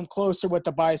he came closer with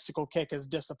the bicycle kick is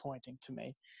disappointing to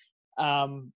me.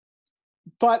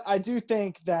 But I do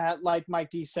think that, like Mike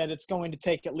D said, it's going to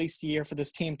take at least a year for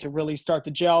this team to really start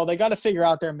to gel. They got to figure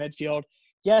out their midfield.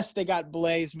 Yes, they got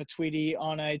Blaise Matuidi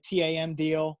on a TAM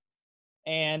deal,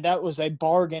 and that was a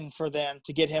bargain for them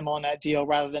to get him on that deal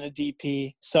rather than a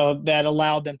DP. So that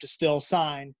allowed them to still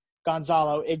sign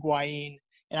Gonzalo Higuain.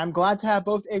 And I'm glad to have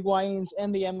both Higuains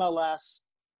in the MLS.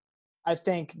 I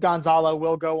think Gonzalo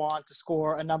will go on to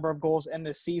score a number of goals in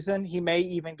this season. He may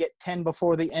even get 10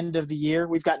 before the end of the year.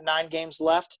 We've got 9 games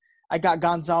left. I got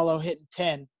Gonzalo hitting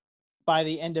 10 by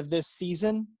the end of this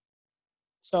season.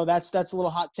 So that's a little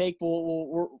hot take.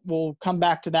 We'll come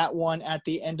back to that one at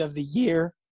the end of the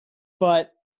year.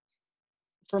 But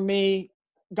for me,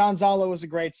 Gonzalo was a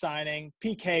great signing.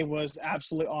 PK was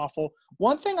absolutely awful.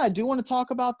 One thing I do want to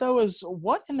talk about, though, is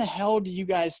what in the hell do you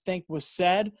guys think was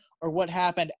said or what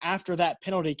happened after that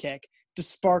penalty kick to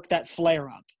spark that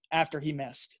flare-up after he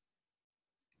missed?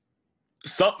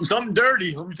 Something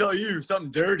dirty. Let me tell you,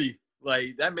 something dirty.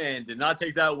 Like, that man did not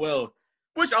take that well,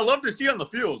 which I love to see on the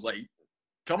field. Like,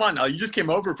 come on now. You just came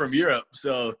over from Europe,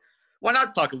 so why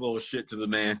not talk a little shit to the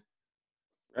man?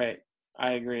 Right.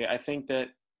 I agree. I think that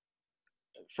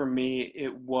for me,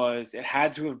 it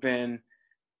had to have been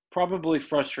probably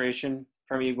frustration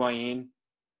from Higuain,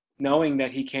 knowing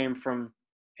that he came from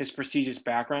his prestigious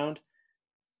background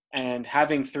and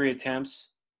having 3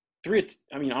 attempts.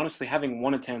 Honestly, having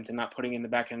 1 attempt and not putting in the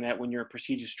back of the net when you're a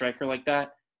prestigious striker like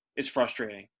that is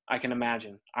frustrating. I can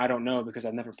imagine. I don't know because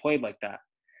I've never played like that.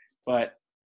 But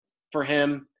for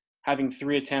him, having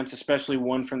 3 attempts, especially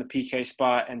 1 from the PK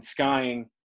spot and skying,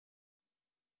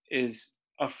 is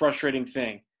a frustrating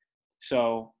thing.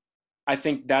 So I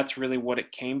think that's really what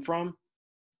it came from.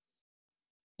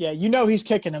 Yeah, he's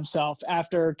kicking himself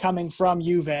after coming from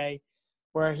Juve,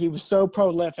 where he was so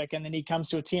prolific, and then he comes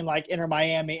to a team like Inter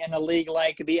Miami in a league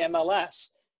like the MLS.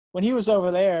 When he was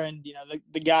over there, and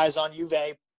the guys on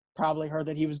Juve probably heard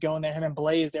that he was going there, him and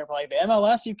Blaise, they're like, the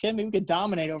MLS, you kidding me? We could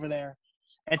dominate over there.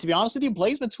 And to be honest with you,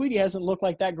 Blaise Matuidi hasn't looked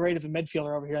like that great of a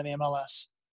midfielder over here in the MLS.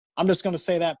 I'm just going to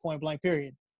say that point blank,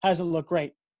 period. Hasn't looked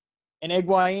great. And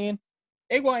Higuain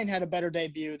had a better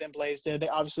debut than Blaise did. They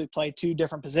obviously played 2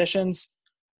 different positions.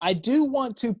 I do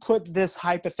want to put this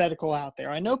hypothetical out there.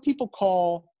 I know people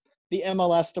call the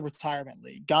MLS the retirement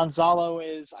league. Gonzalo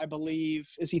is, I believe,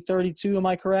 is he 32? Am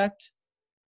I correct?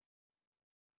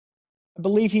 I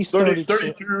believe he's 32.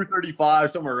 32,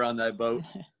 35, somewhere around that boat.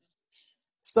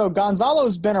 So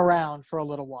Gonzalo's been around for a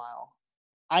little while.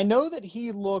 I know that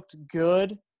he looked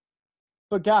good,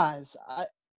 but guys,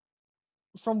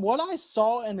 from what I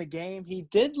saw in the game, he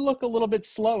did look a little bit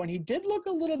slow, and he did look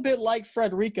a little bit like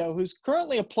Frederico, who's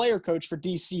currently a player coach for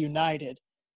DC United.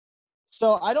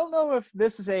 So I don't know if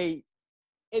this is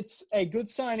it's a good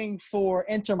signing for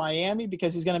Inter Miami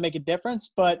because he's going to make a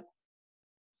difference, but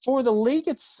for the league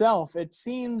itself, it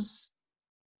seems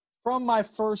from my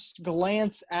first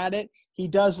glance at it, he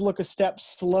does look a step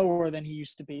slower than he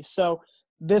used to be. So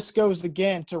this goes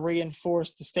again to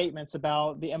reinforce the statements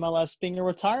about the MLS being a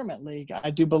retirement league. I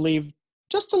do believe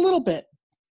just a little bit.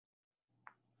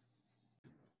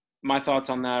 My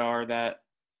thoughts on that are that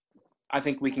I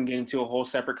think we can get into a whole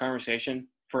separate conversation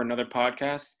for another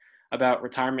podcast about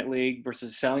retirement league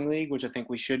versus selling league, which I think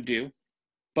we should do.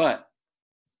 But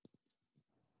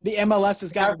the MLS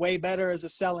has gotten way better as a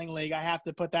selling league. I have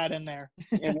to put that in there.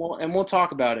 and we'll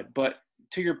talk about it. But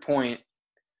to your point,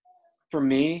 for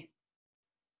me,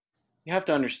 you have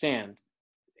to understand,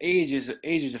 age is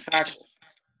a factor.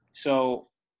 So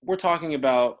we're talking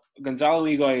about Gonzalo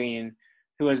Higuain,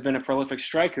 who has been a prolific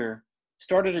striker,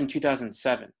 started in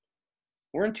 2007.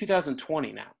 We're in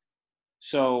 2020 now.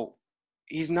 So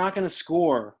he's not going to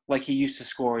score like he used to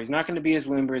score. He's not going to be as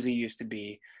limber as he used to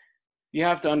be. You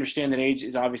have to understand that age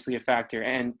is obviously a factor.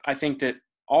 And I think that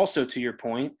also, to your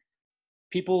point,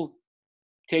 people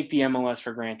take the MLS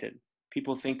for granted.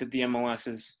 People think that the MLS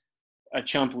is a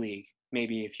chump league,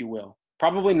 maybe, if you will.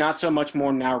 Probably not so much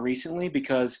more now recently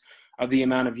because of the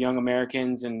amount of young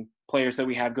Americans and players that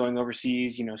we have going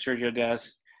overseas, Sergio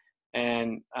Dest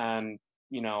and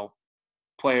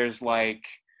players like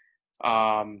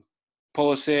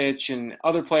Pulisic and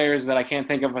other players that I can't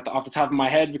think of off the top of my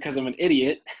head because I'm an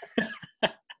idiot.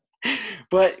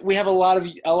 But we have a lot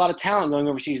of talent going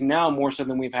overseas now, more so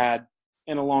than we've had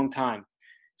in a long time.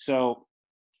 So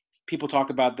people talk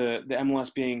about the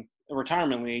MLS being a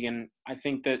retirement league, and I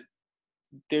think that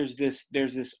there's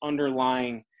this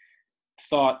underlying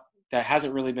thought that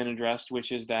hasn't really been addressed,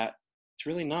 which is that it's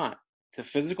really not. It's a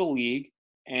physical league,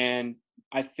 and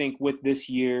I think with this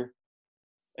year,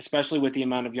 especially with the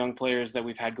amount of young players that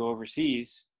we've had go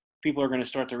overseas, people are going to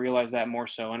start to realize that more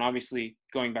so. And obviously,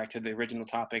 going back to the original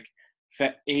topic,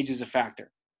 age is a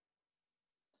factor.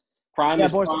 Prime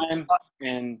is prime,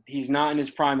 and he's not in his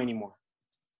prime anymore.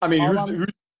 I mean,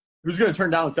 who's going to turn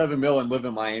down $7 million and live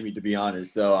in Miami, to be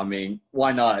honest? So, I mean,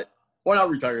 why not? Why not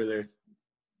retire there?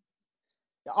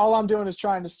 All I'm doing is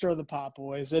trying to stir the pot,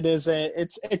 boys.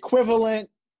 It's equivalent.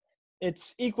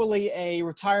 It's equally a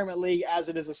retirement league as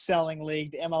it is a selling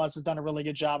league. The MLS has done a really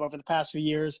good job over the past few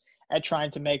years at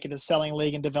trying to make it a selling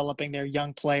league and developing their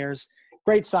young players.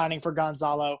 Great signing for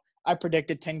Gonzalo. I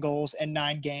predicted 10 goals in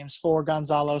 9 games for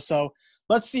Gonzalo. So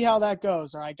let's see how that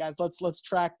goes. All right, guys, let's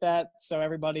track that so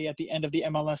everybody at the end of the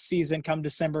MLS season come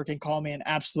December can call me an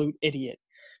absolute idiot.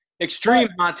 Extreme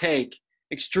hot take.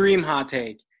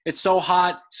 It's so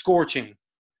hot, scorching.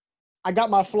 I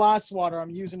got my fly swatter. I'm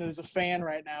using it as a fan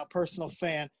right now, personal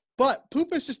fan. But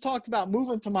Pupas just talked about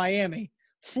moving to Miami.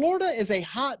 Florida is a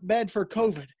hotbed for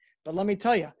COVID. But let me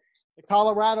tell you, the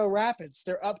Colorado Rapids,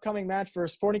 their upcoming match for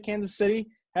Sporting Kansas City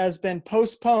has been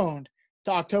postponed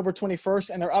to October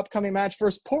 21st, and their upcoming match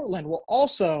versus Portland will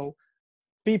also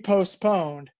be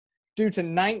postponed due to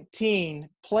 19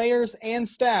 players and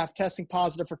staff testing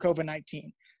positive for COVID-19.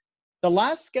 The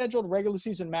last scheduled regular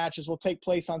season matches will take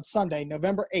place on Sunday,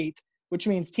 November 8th, which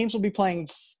means teams will be playing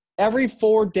every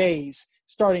 4 days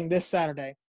starting this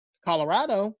Saturday.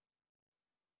 Colorado,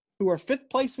 who are 5th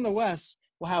place in the West,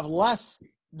 will have less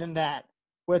than that.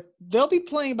 They'll be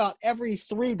playing about every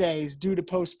 3 days due to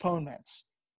postponements.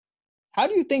 How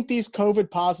do you think these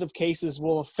COVID-positive cases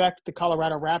will affect the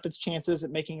Colorado Rapids' chances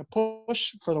at making a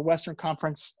push for the Western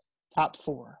Conference top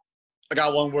 4? I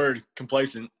got one word: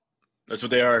 complacent. That's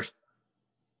what they are.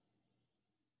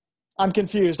 I'm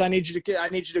confused. I need you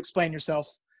to explain yourself.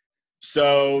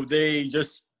 So what they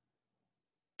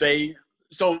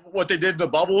did in the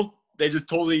bubble, they just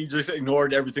totally just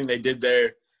ignored everything they did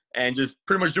there and just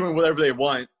pretty much doing whatever they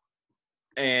want.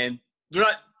 And they're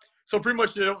not – so pretty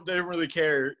much they don't really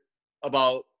care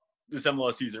about this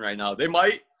MLS season right now. They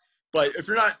might, but if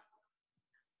you're not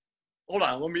 – hold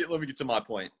on. Let me get to my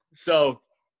point. So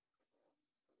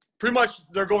pretty much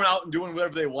they're going out and doing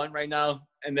whatever they want right now,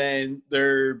 and then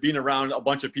they're being around a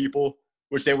bunch of people,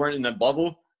 which they weren't in the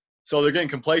bubble. So they're getting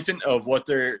complacent of what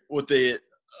the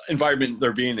environment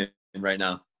they're being in right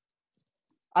now.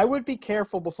 I would be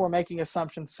careful before making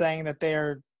assumptions saying that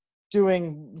they're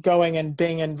going and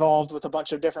being involved with a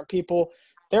bunch of different people.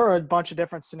 There are a bunch of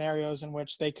different scenarios in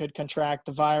which they could contract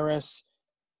the virus.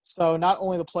 So not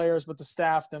only the players, but the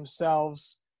staff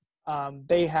themselves,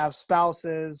 they have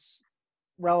spouses,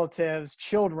 relatives,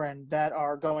 children that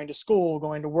are going to school,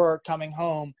 going to work, coming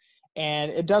home. And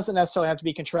it doesn't necessarily have to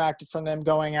be contracted from them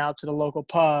going out to the local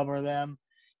pub or them,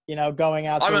 going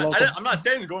out to the local. I'm not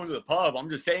saying they're going to the pub. I'm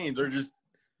just saying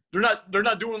they're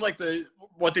not doing like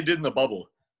what they did in the bubble.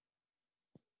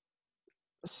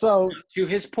 So to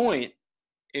his point,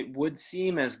 it would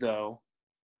seem as though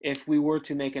if we were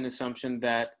to make an assumption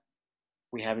that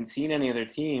we haven't seen any other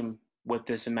team with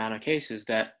this amount of cases,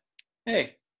 that,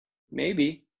 hey,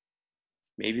 maybe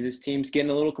this team's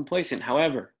getting a little complacent.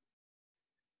 However,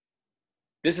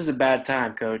 this is a bad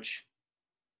time, Coach.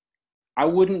 I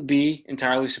wouldn't be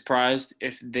entirely surprised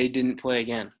if they didn't play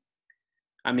again.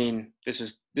 I mean, this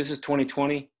is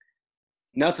 2020.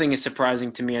 Nothing is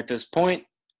surprising to me at this point,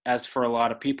 as for a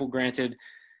lot of people. Granted,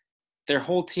 their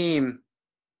whole team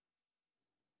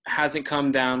hasn't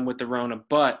come down with the Rona,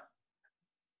 but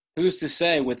who's to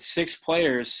say with 6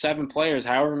 players, 7 players,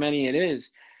 however many it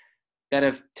is, that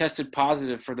have tested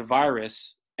positive for the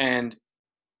virus, and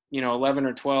 11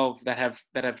 or 12 that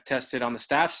have tested on the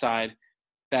staff side,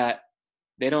 that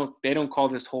they don't call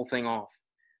this whole thing off.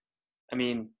 I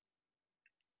mean,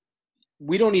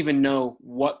 we don't even know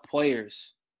what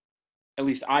players, at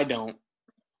least I don't,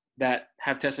 that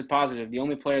have tested positive. The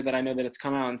only player that I know that it's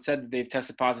come out and said that they've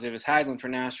tested positive is Hagelin for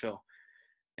Nashville.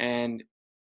 And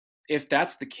if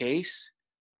that's the case,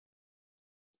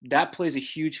 that plays a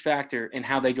huge factor in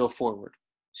how they go forward.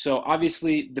 So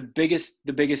obviously the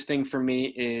biggest thing for me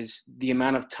is the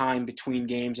amount of time between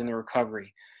games and the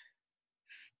recovery.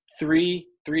 Three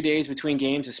days between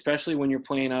games, especially when you're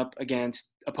playing up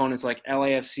against opponents like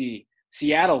LAFC,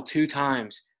 Seattle 2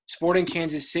 times, Sporting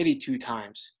Kansas City 2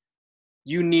 times.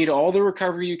 You need all the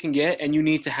recovery you can get, and you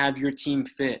need to have your team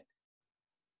fit.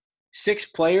 6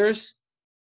 players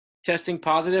testing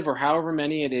positive, or however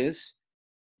many it is,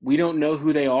 we don't know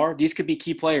who they are. These could be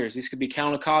key players. These could be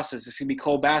Callum Costas. This could be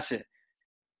Cole Bassett.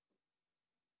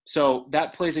 So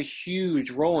that plays a huge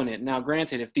role in it. Now,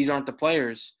 granted, if these aren't the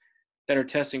players that are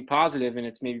testing positive and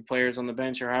it's maybe players on the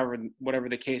bench or whatever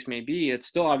the case may be, it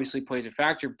still obviously plays a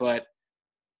factor. But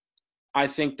I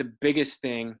think the biggest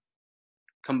thing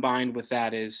combined with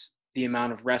that is the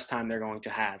amount of rest time they're going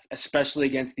to have, especially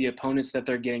against the opponents that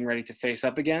they're getting ready to face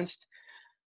up against.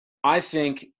 I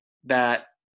think that,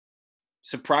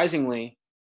 surprisingly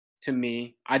to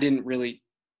me, I didn't really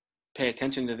pay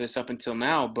attention to this up until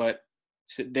now, but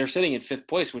they're sitting in 5th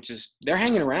place, which is they're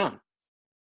hanging around.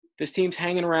 This team's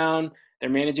hanging around. They're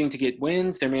managing to get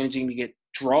wins. They're managing to get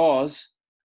draws,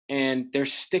 and they're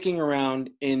sticking around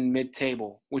in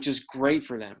mid-table, which is great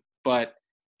for them. But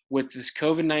with this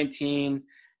COVID-19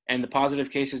 and the positive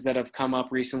cases that have come up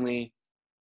recently,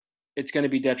 it's going to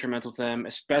be detrimental to them,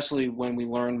 especially when we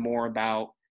learn more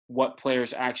about what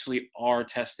players actually are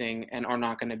testing and are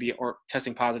not going to be, or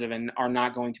testing positive and are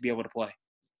not going to be able to play.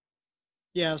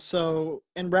 Yeah, so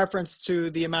in reference to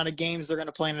the amount of games they're going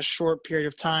to play in a short period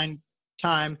of time,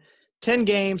 10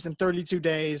 games in 32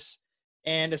 days,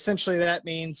 and essentially that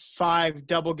means 5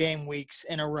 double game weeks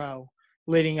in a row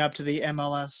leading up to the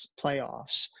MLS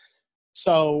playoffs.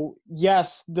 So,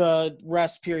 yes, the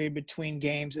rest period between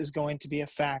games is going to be a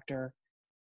factor.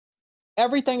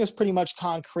 Everything is pretty much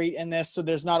concrete in this, so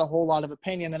there's not a whole lot of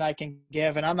opinion that I can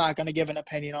give, and I'm not going to give an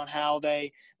opinion on how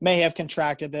they may have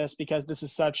contracted this because this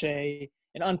is such an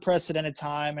unprecedented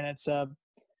time, and it's a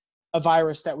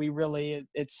virus that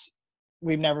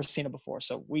we've never seen it before,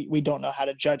 so we don't know how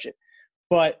to judge it.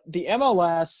 But the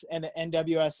MLS and the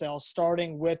NWSL,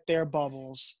 starting with their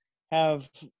bubbles, have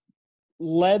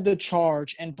led the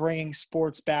charge in bringing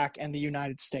sports back in the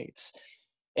United States.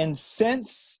 And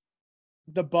since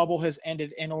the bubble has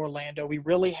ended in Orlando, we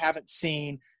really haven't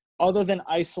seen, other than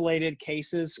isolated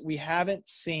cases, we haven't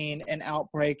seen an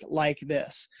outbreak like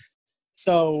this.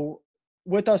 So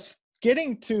with us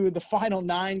getting to the final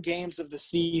 9 games of the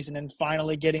season and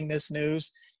finally getting this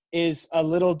news is a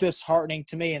little disheartening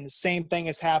to me. And the same thing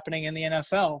is happening in the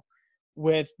NFL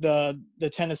with the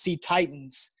Tennessee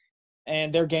Titans,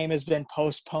 and their game has been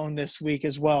postponed this week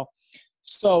as well.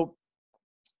 So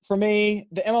for me,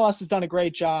 the MLS has done a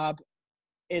great job.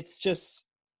 It's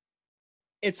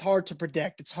hard to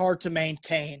predict. It's hard to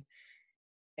maintain.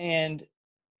 And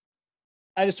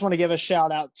I just want to give a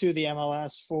shout out to the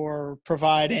MLS for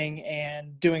providing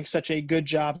and doing such a good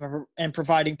job and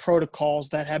providing protocols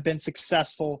that have been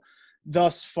successful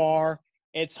thus far.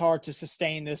 It's hard to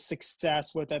sustain this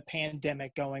success with a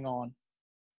pandemic going on.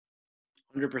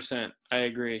 100%. I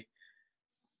agree.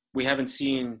 We haven't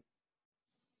seen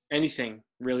anything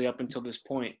really up until this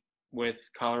point with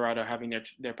Colorado having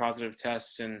their positive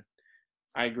tests. And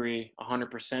I agree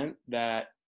 100% that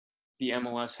the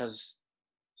MLS has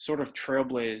sort of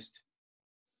trailblazed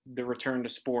the return to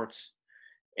sports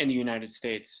in the United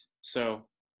States. So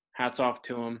hats off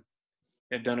to them.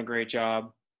 They've done a great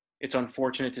job. It's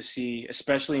unfortunate to see,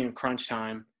 especially in crunch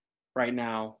time right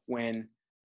now, when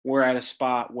we're at a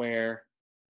spot where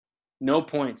no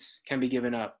points can be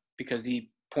given up, because the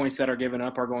points that are given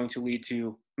up are going to lead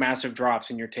to massive drops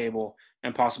in your table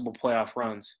and possible playoff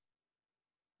runs.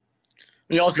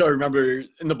 And you also got to remember,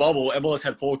 in the bubble, MLS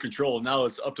had full control. Now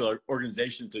it's up to our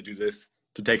organization to do this,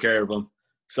 to take care of them.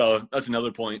 So that's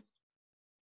another point.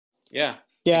 Yeah.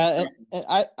 Yeah, and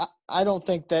I don't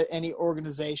think that any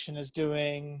organization is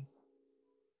doing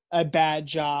a bad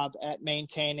job at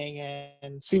maintaining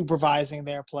and supervising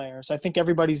their players. I think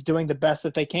everybody's doing the best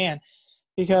that they can,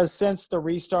 because since the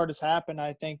restart has happened,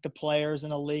 I think the players in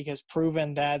the league has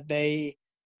proven that they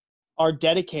are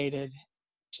dedicated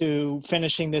to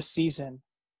finishing this season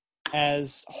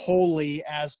as wholly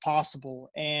as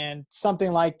possible. And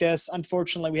something like this,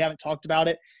 unfortunately, we haven't talked about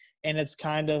it, and it's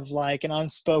kind of like an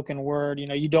unspoken word. You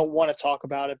know, you don't want to talk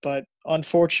about it, but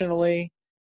unfortunately,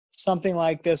 something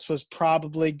like this was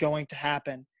probably going to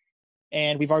happen.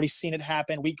 And we've already seen it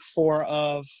happen week 4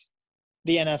 of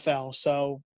the NFL.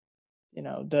 So, you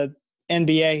know, the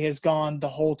NBA has gone the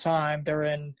whole time. They're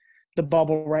in the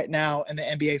bubble right now in the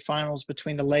NBA Finals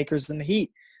between the Lakers and the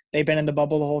Heat. They've been in the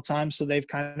bubble the whole time, so they've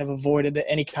kind of avoided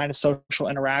any kind of social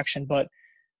interaction. But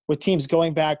with teams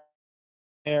going back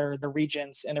their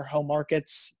regions and their home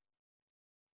markets.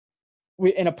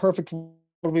 In a perfect world,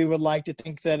 we would like to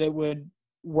think that it would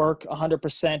work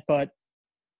 100%, but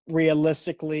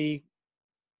realistically,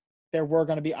 there were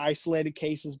going to be isolated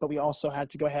cases, but we also had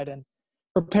to go ahead and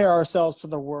prepare ourselves for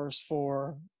the worst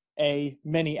for a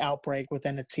mini outbreak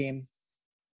within a team.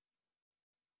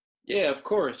 Yeah, of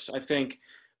course. I think,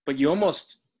 but you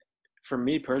almost, for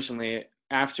me personally,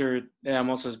 after the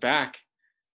MLS was back,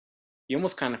 you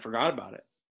almost kind of forgot about it.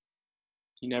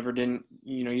 You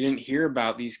didn't hear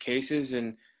about these cases,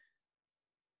 and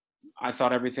I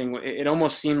thought it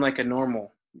almost seemed like a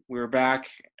normal. We were back,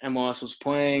 MLS was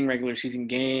playing regular season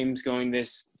games, going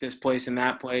this place and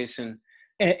that place.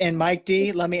 And Mike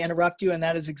D, let me interrupt you, and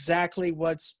that is exactly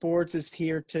what sports is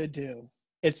here to do.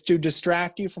 It's to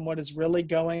distract you from what is really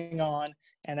going on,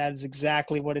 and that is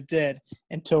exactly what it did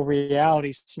until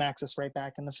reality smacks us right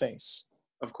back in the face.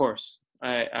 Of course.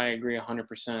 I agree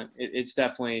 100%. It's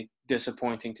definitely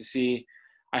disappointing to see.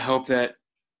 I hope that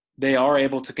they are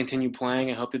able to continue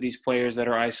playing. I hope that these players that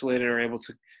are isolated are able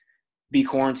to be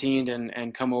quarantined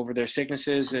and come over their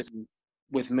sicknesses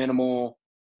with minimal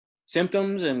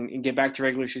symptoms and get back to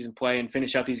regular season play and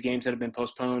finish out these games that have been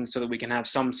postponed so that we can have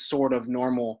some sort of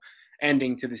normal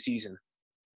ending to the season.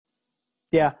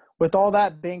 Yeah, with all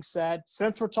that being said,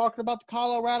 since we're talking about the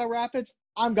Colorado Rapids,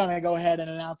 I'm going to go ahead and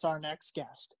announce our next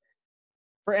guest.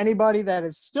 For anybody that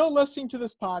is still listening to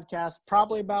this podcast,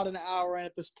 probably about an hour in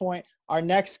at this point, our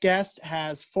next guest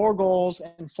has 4 goals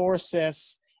and 4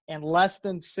 assists in less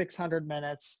than 600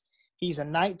 minutes. He's a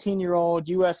 19-year-old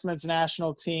U.S. men's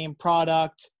national team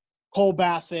product, Cole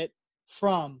Bassett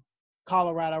from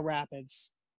Colorado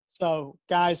Rapids. So,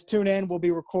 guys, tune in. We'll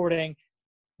be recording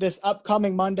this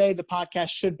upcoming Monday. The podcast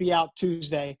should be out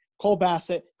Tuesday. Cole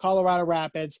Bassett, Colorado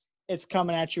Rapids. It's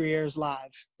coming at your ears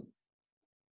live.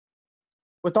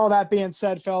 With all that being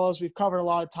said, fellas, we've covered a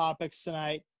lot of topics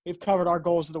tonight. We've covered our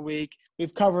goals of the week.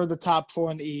 We've covered the top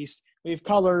 4 in the East. We've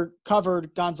covered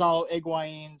Gonzalo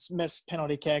Higuain's missed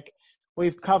penalty kick.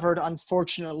 We've covered,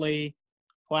 unfortunately,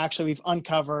 we've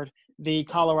uncovered the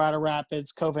Colorado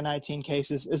Rapids COVID-19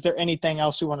 cases. Is there anything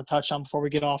else we want to touch on before we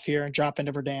get off here and drop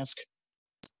into Verdansk?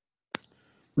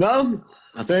 No,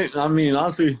 honestly,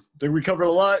 I think we covered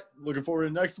a lot. Looking forward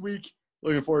to next week.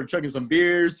 Looking forward to chugging some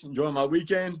beers, enjoying my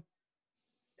weekend,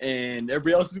 and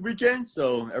everybody else's weekend.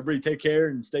 So everybody take care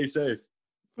and stay safe.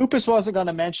 Poopus wasn't going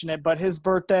to mention it, but his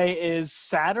birthday is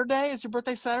Saturday. Is your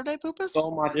birthday Saturday, Poopus?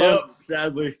 Stole my thunder. Yep,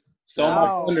 sadly. Stole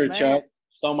my thunder, man. Chuck.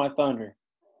 Stole my thunder.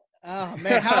 Oh,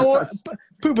 man. How old?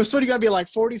 Poopus, what are you going to be, like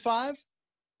 45?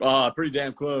 Pretty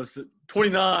damn close.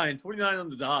 29 on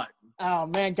the dot. Oh,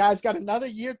 man. Guys got another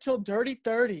year till dirty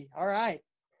 30. All right.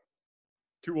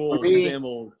 Too old. Too damn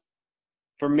old.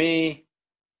 For me,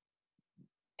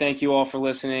 thank you all for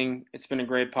listening. It's been a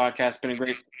great podcast. It's been a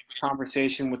great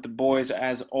conversation with the boys,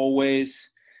 as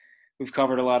always. We've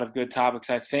covered a lot of good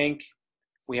topics, I think.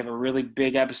 We have a really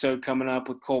big episode coming up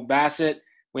with Cole Bassett.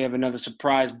 We have another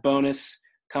surprise bonus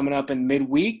coming up in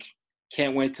midweek.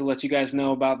 Can't wait to let you guys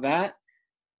know about that.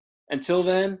 Until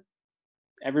then,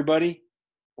 everybody,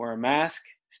 wear a mask,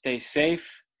 stay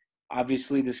safe.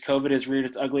 Obviously, this COVID has reared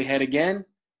its ugly head again.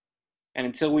 And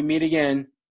until we meet again,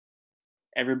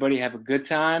 everybody have a good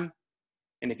time.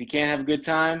 And if you can't have a good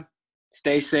time,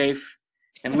 stay safe.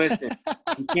 And listen,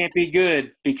 you can't be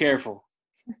good, be careful.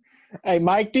 Hey,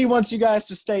 Mike D wants you guys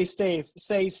to stay safe.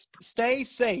 Stay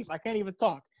safe. I can't even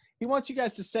talk. He wants you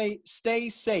guys to stay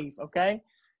safe, okay?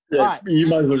 Yeah, right. You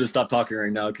might as well just stop talking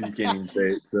right now because you can't even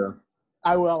say it. So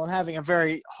I will. I'm having a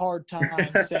very hard time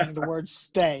saying the word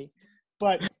stay.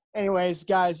 But anyways,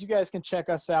 guys, you guys can check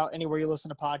us out anywhere you listen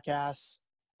to podcasts.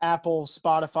 Apple,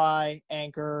 Spotify,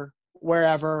 Anchor,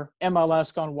 wherever.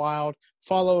 MLS Gone Wild.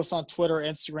 Follow us on Twitter,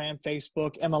 Instagram,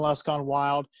 Facebook, MLS Gone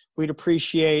Wild. We'd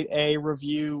appreciate a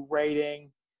review,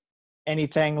 rating,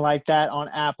 anything like that on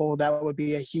Apple. That would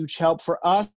be a huge help for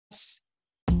us.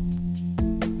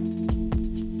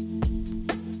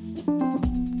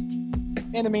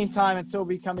 In the meantime, until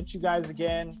we come at you guys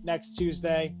again next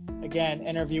Tuesday, again,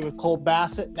 interview with Cole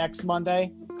Bassett next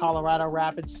Monday, Colorado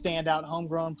Rapids standout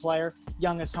homegrown player,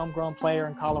 youngest homegrown player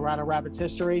in Colorado Rapids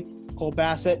history. Cole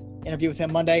Bassett, interview with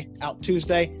him Monday, out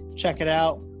Tuesday. Check it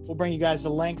out. We'll bring you guys the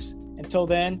links. Until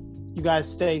then, you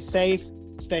guys stay safe,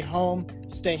 stay home,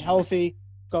 stay healthy,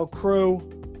 go Crew,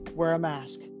 wear a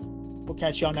mask. We'll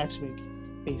catch y'all next week.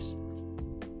 Peace.